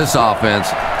far out of this offense,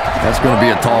 that's going to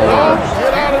be a tall order.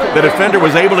 The defender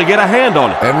was able to get a hand on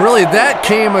it. And really, that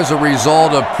came as a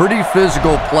result of pretty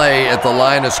physical play at the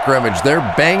line of scrimmage. They're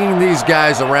banging these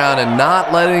guys around and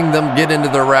not letting them get into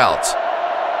their routes.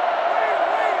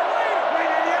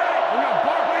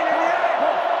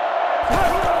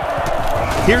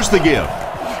 Here's the give.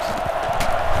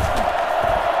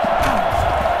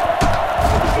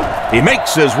 He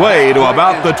makes his way to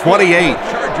about the 28.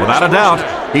 Without a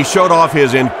doubt, he showed off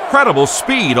his incredible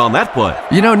speed on that play.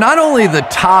 You know, not only the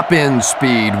top-end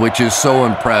speed, which is so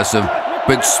impressive,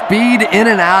 but speed in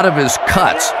and out of his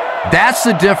cuts. That's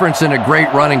the difference in a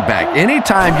great running back.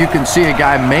 Anytime you can see a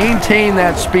guy maintain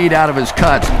that speed out of his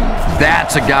cuts,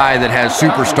 that's a guy that has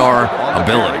superstar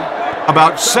ability.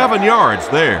 About 7 yards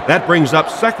there. That brings up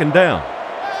second down.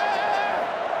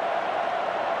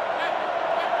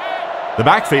 The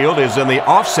backfield is in the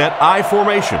offset I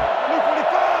formation.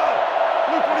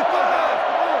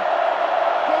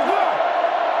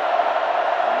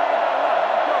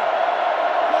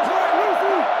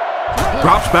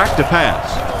 Drops back to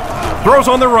pass. Throws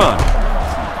on the run.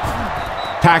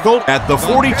 Tackled at the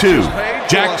 42.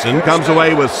 Jackson comes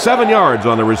away with 7 yards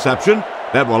on the reception.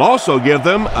 That will also give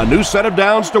them a new set of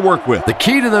downs to work with. The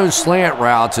key to those slant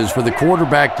routes is for the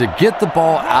quarterback to get the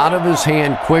ball out of his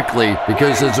hand quickly,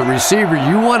 because as a receiver,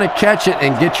 you want to catch it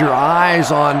and get your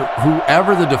eyes on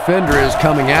whoever the defender is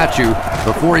coming at you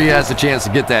before he has a chance to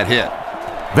get that hit.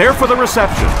 There for the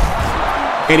reception.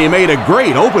 And he made a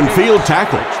great open field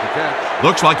tackle.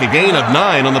 Looks like a gain of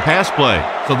 9 on the pass play,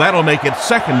 so that'll make it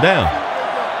second down.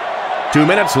 2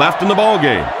 minutes left in the ball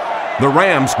game. The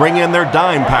Rams bring in their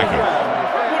dime package.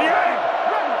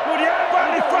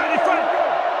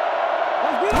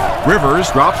 Rivers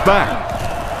drops back.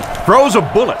 Throws a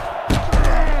bullet.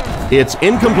 It's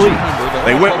incomplete.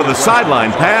 They went with a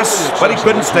sideline pass, but he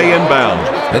couldn't stay in bounds.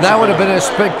 And that would have been a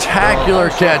spectacular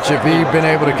catch if he'd been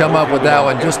able to come up with that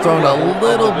one, just thrown a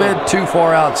little bit too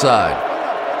far outside.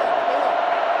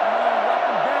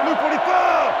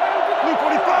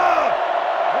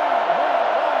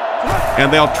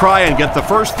 And they'll try and get the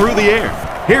first through the air.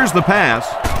 Here's the pass.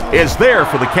 It's there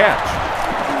for the catch.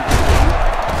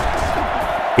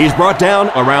 He's brought down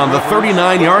around the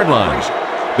 39-yard line.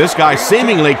 This guy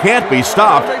seemingly can't be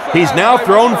stopped. He's now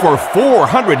thrown for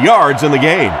 400 yards in the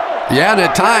game. Yeah, and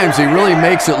at times he really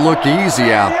makes it look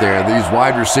easy out there. These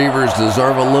wide receivers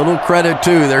deserve a little credit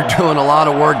too. They're doing a lot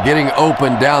of work getting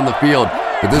open down the field,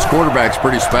 but this quarterback's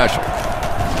pretty special.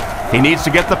 He needs to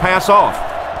get the pass off.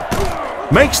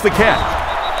 Makes the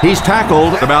catch. He's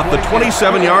tackled about the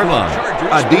 27-yard line.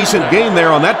 A decent gain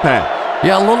there on that pass.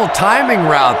 Yeah, a little timing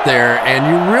route there, and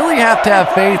you really have to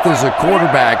have faith as a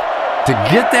quarterback to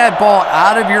get that ball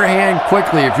out of your hand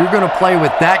quickly if you're going to play with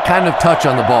that kind of touch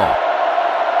on the ball.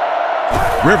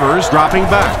 Rivers dropping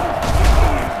back.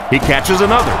 He catches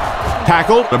another.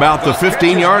 Tackled about the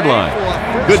 15-yard line.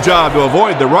 Good job to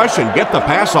avoid the rush and get the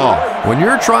pass off. When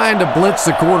you're trying to blitz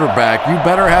the quarterback, you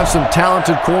better have some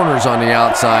talented corners on the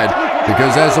outside,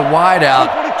 because as a wideout,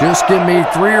 just give me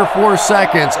 3 or 4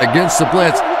 seconds against the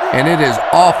blitz, and it is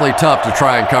awfully tough to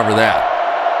try and cover that.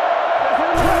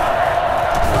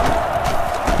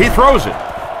 He throws it,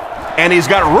 and he's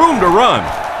got room to run.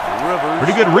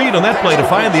 Pretty good read on that play to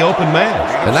find the open man.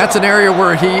 And that's an area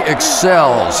where he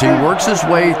excels. He works his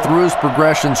way through his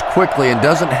progressions quickly and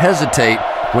doesn't hesitate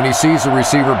when he sees the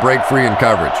receiver break free in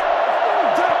coverage.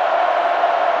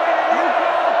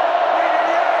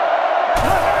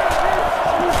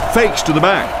 Fakes to the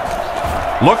back.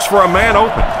 Looks for a man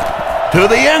open. To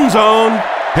the end zone.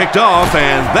 Picked off,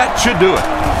 and that should do it.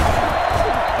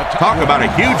 Talk about a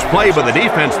huge play by the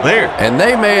defense there. And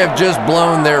they may have just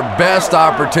blown their best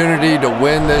opportunity to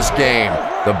win this game.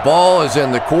 The ball is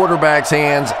in the quarterback's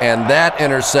hands, and that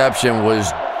interception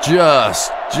was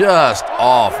just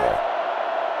awful.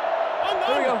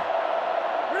 Here we go.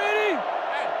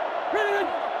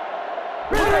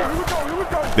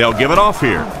 Ready? They'll give it off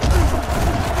here.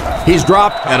 He's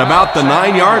dropped at about the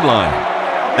 9-yard line.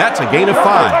 That's a gain of 5.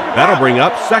 That'll bring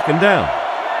up second down.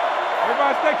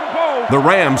 Everybody stay composed. The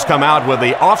Rams come out with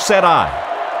the offset I.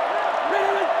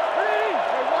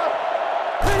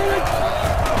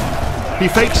 He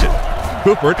fakes it.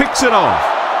 Cooper picks it off.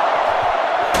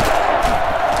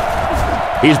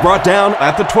 He's brought down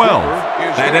at the 12.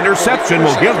 That interception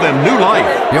will give them new life.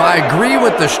 You know, I agree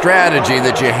with the strategy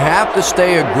that you have to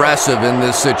stay aggressive in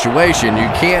this situation. You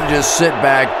can't just sit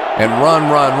back and run.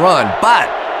 But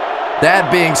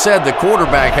That being said, the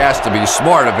quarterback has to be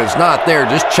smart. If it's not there,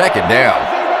 just check it down.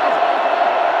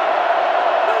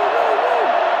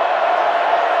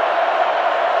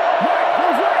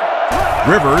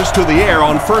 Rivers to the air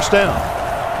on first down.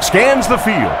 Scans the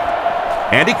field.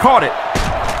 And he caught it.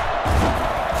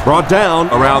 Brought down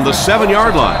around the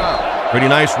 7-yard line. Pretty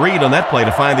nice read on that play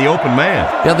to find the open man.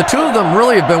 Yeah, the two of them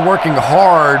really have been working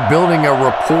hard, building a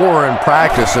rapport in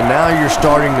practice, and now you're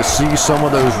starting to see some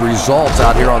of those results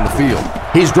out here on the field.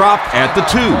 He's dropped at the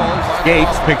 2.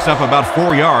 Gates picks up about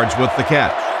 4 yards with the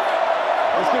catch.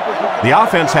 The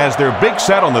offense has their big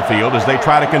set on the field as they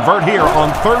try to convert here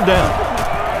on third down.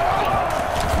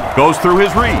 Goes through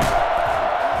his read.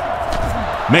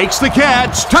 Makes the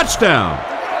catch. Touchdown.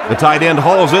 The tight end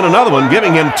hauls in another one,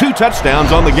 giving him 2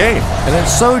 touchdowns on the game. And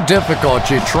it's so difficult.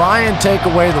 You try and take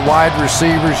away the wide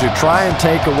receivers. You try and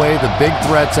take away the big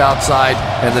threats outside,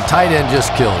 and the tight end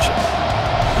just kills you.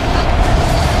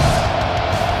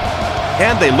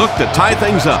 And they look to tie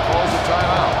things up.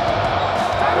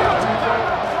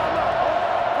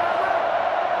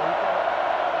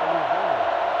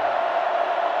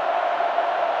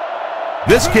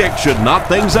 This kick should knot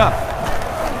things up.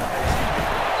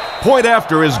 Point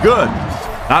after is good.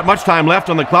 Not much time left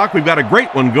on the clock. We've got a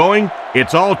great one going.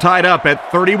 It's all tied up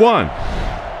at 31.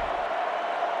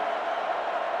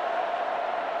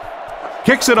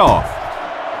 Kicks it off.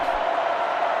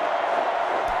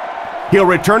 He'll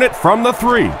return it from the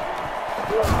 3.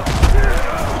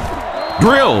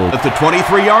 Drilled at the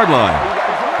 23-yard line.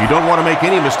 You don't want to make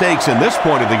any mistakes in this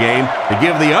point of the game to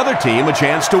give the other team a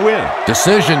chance to win.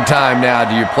 Decision time now.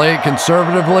 Do you play it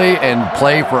conservatively and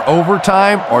play for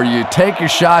overtime, or you take a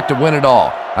shot to win it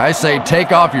all? I say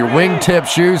take off your wingtip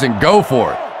shoes and go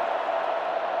for it.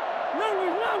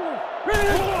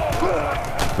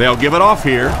 They'll give it off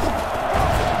here.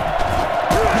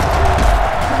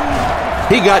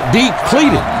 He got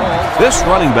decleated. This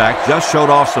running back just showed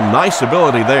off some nice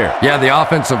ability there. Yeah, the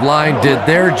offensive line did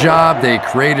their job. They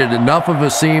created enough of a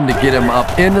seam to get him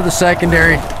up into the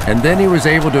secondary, and then he was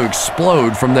able to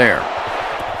explode from there.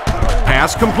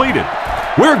 Pass completed.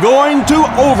 We're going to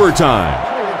overtime.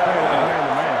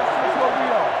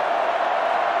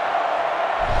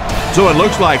 So it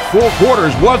looks like 4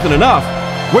 quarters wasn't enough.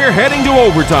 We're heading to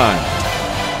overtime.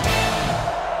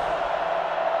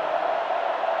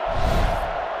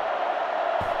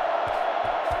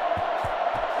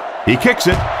 He kicks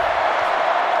it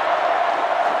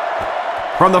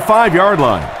from the 5-yard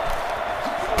line.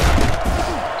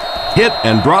 Hit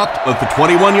and dropped at the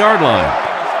 21-yard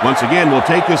line. Once again, we'll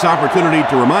take this opportunity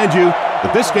to remind you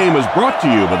that this game is brought to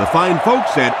you by the fine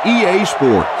folks at EA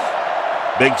Sports.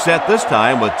 Big set this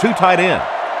time with 2 tight ends.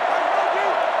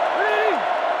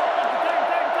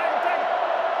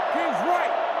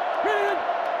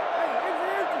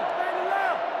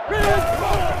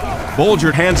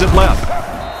 Bolger hands it left.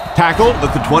 Tackled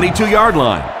at the 22-yard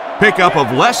line. Pickup of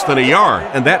less than a yard,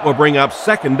 and that will bring up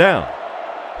second down.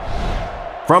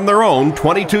 From their own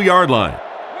 22-yard line.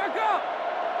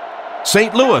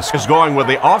 St. Louis is going with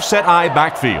the offset eye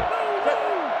backfield.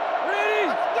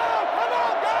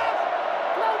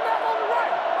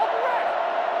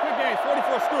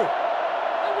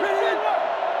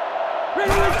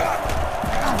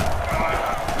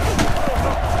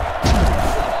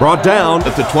 Brought down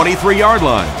at the 23-yard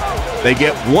line. They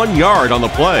get 1 yard on the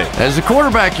play. As a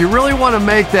quarterback, you really want to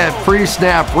make that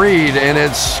pre-snap read, and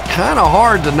it's kind of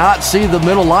hard to not see the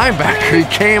middle linebacker. He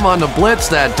came on the blitz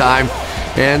that time,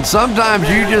 and sometimes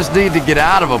you just need to get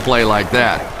out of a play like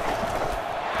that.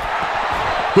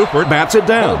 Cooper bats it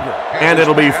down, and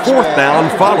it'll be 4th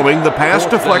down following the pass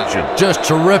deflection. Just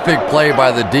terrific play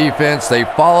by the defense. They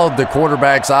followed the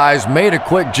quarterback's eyes, made a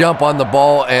quick jump on the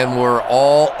ball, and were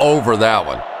all over that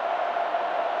one.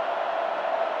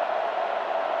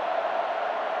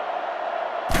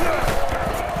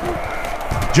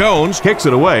 Jones kicks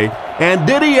it away, and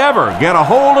did he ever get a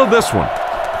hold of this one?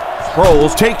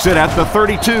 Sproles takes it at the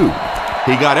 32.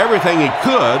 He got everything he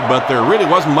could, but there really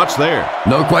wasn't much there.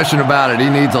 No question about it. He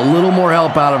needs a little more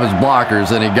help out of his blockers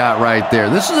than he got right there.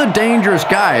 This is a dangerous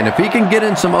guy, and if he can get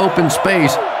in some open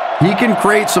space, he can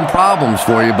create some problems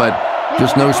for you, but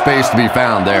just no space to be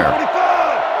found there.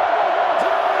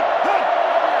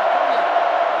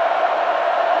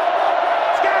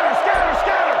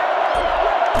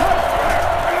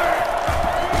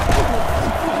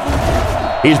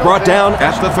 He's brought down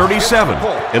at the 37.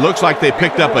 It looks like they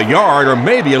picked up a yard or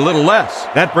maybe a little less.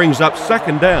 That brings up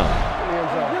second down.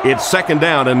 It's second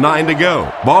down and 9 to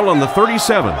go. Ball on the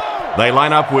 37. They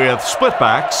line up with split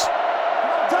backs.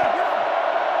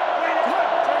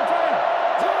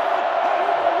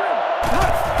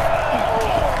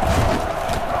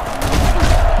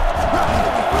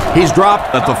 He's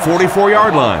dropped at the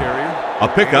 44-yard line. A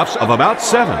pickup of about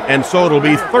 7, and so it'll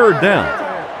be 3rd down.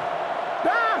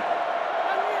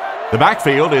 The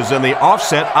backfield is in the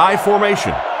offset I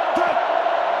formation.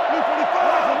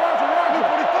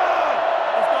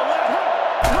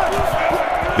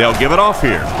 They'll give it off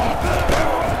here.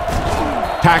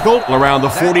 Tackled around the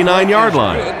 49-yard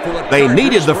line. They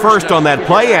needed the first on that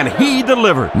play, and he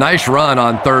delivered. Nice run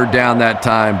on 3rd down that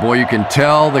time. Boy, you can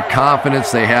tell the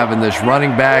confidence they have in this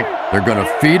running back. They're going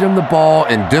to feed him the ball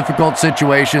in difficult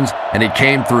situations, and he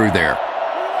came through there.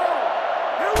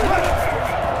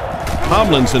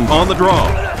 Tomlinson on the draw.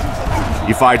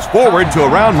 He fights forward to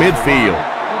around midfield.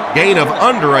 Gain of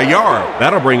under a yard.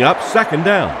 That'll bring up 2nd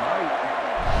down.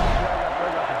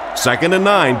 2nd and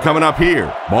 9 coming up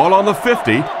here. Ball on the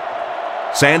 50.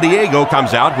 San Diego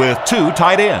comes out with 2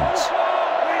 tight ends.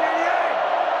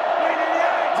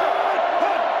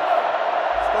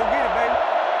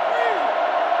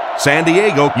 San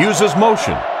Diego uses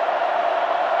motion.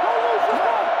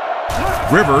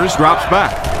 Rivers drops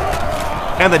back.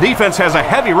 And the defense has a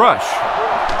heavy rush.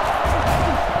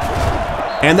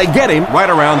 And they get him right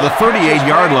around the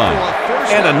 38-yard line.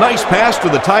 And a nice pass to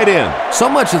the tight end. So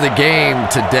much of the game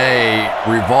today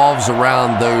revolves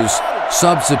around those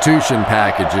substitution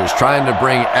packages, trying to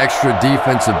bring extra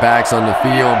defensive backs on the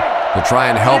field to try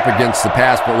and help against the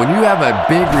pass. But when you have a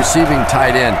big receiving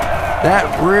tight end, that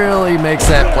really makes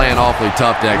that plan awfully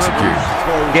tough to execute.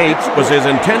 Gates was his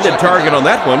intended target on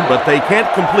that one, but they can't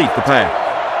complete the pass.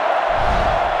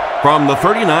 From the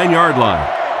 39-yard line,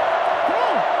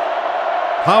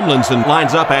 Tomlinson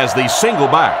lines up as the single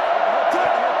back.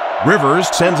 Rivers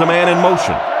sends a man in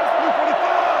motion.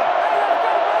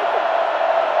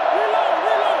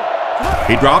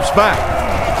 He drops back.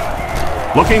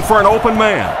 Looking for an open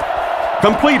man.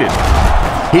 Completed.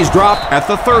 He's dropped at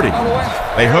the 30.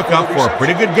 They hook up for a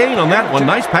pretty good gain on that one.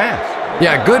 Nice pass.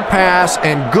 Yeah, good pass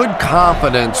and good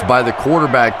confidence by the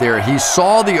quarterback there. He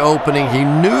saw the opening. He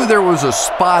knew there was a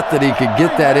spot that he could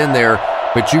get that in there,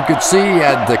 but you could see he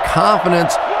had the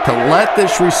confidence to let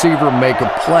this receiver make a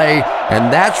play,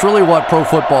 and that's really what pro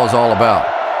football is all about.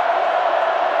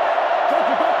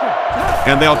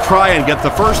 And they'll try and get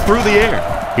the first through the air.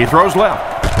 He throws left.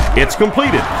 It's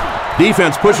completed.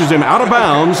 Defense pushes him out of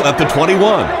bounds at the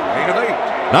 21.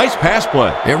 Nice pass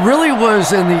play. It really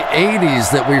was in the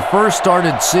 80s that we first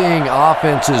started seeing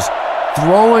offenses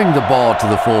throwing the ball to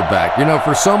the fullback. You know,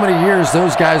 for so many years,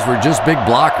 those guys were just big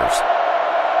blockers.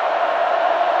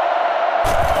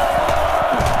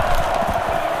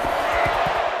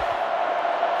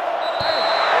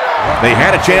 They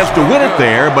had a chance to win it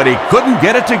there, but he couldn't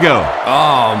get it to go.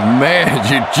 Oh, man,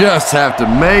 you just have to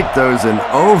make those in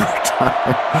overtime.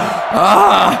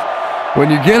 When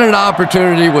you get an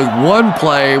opportunity with one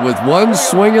play, with one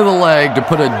swing of the leg to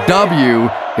put a W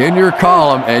in your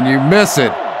column and you miss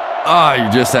it, you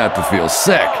just have to feel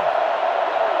sick.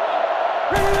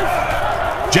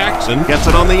 Jackson gets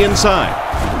it on the inside.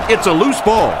 It's a loose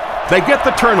ball. They get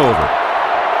the turnover.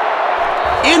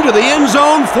 Into the end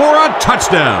zone for a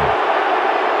touchdown.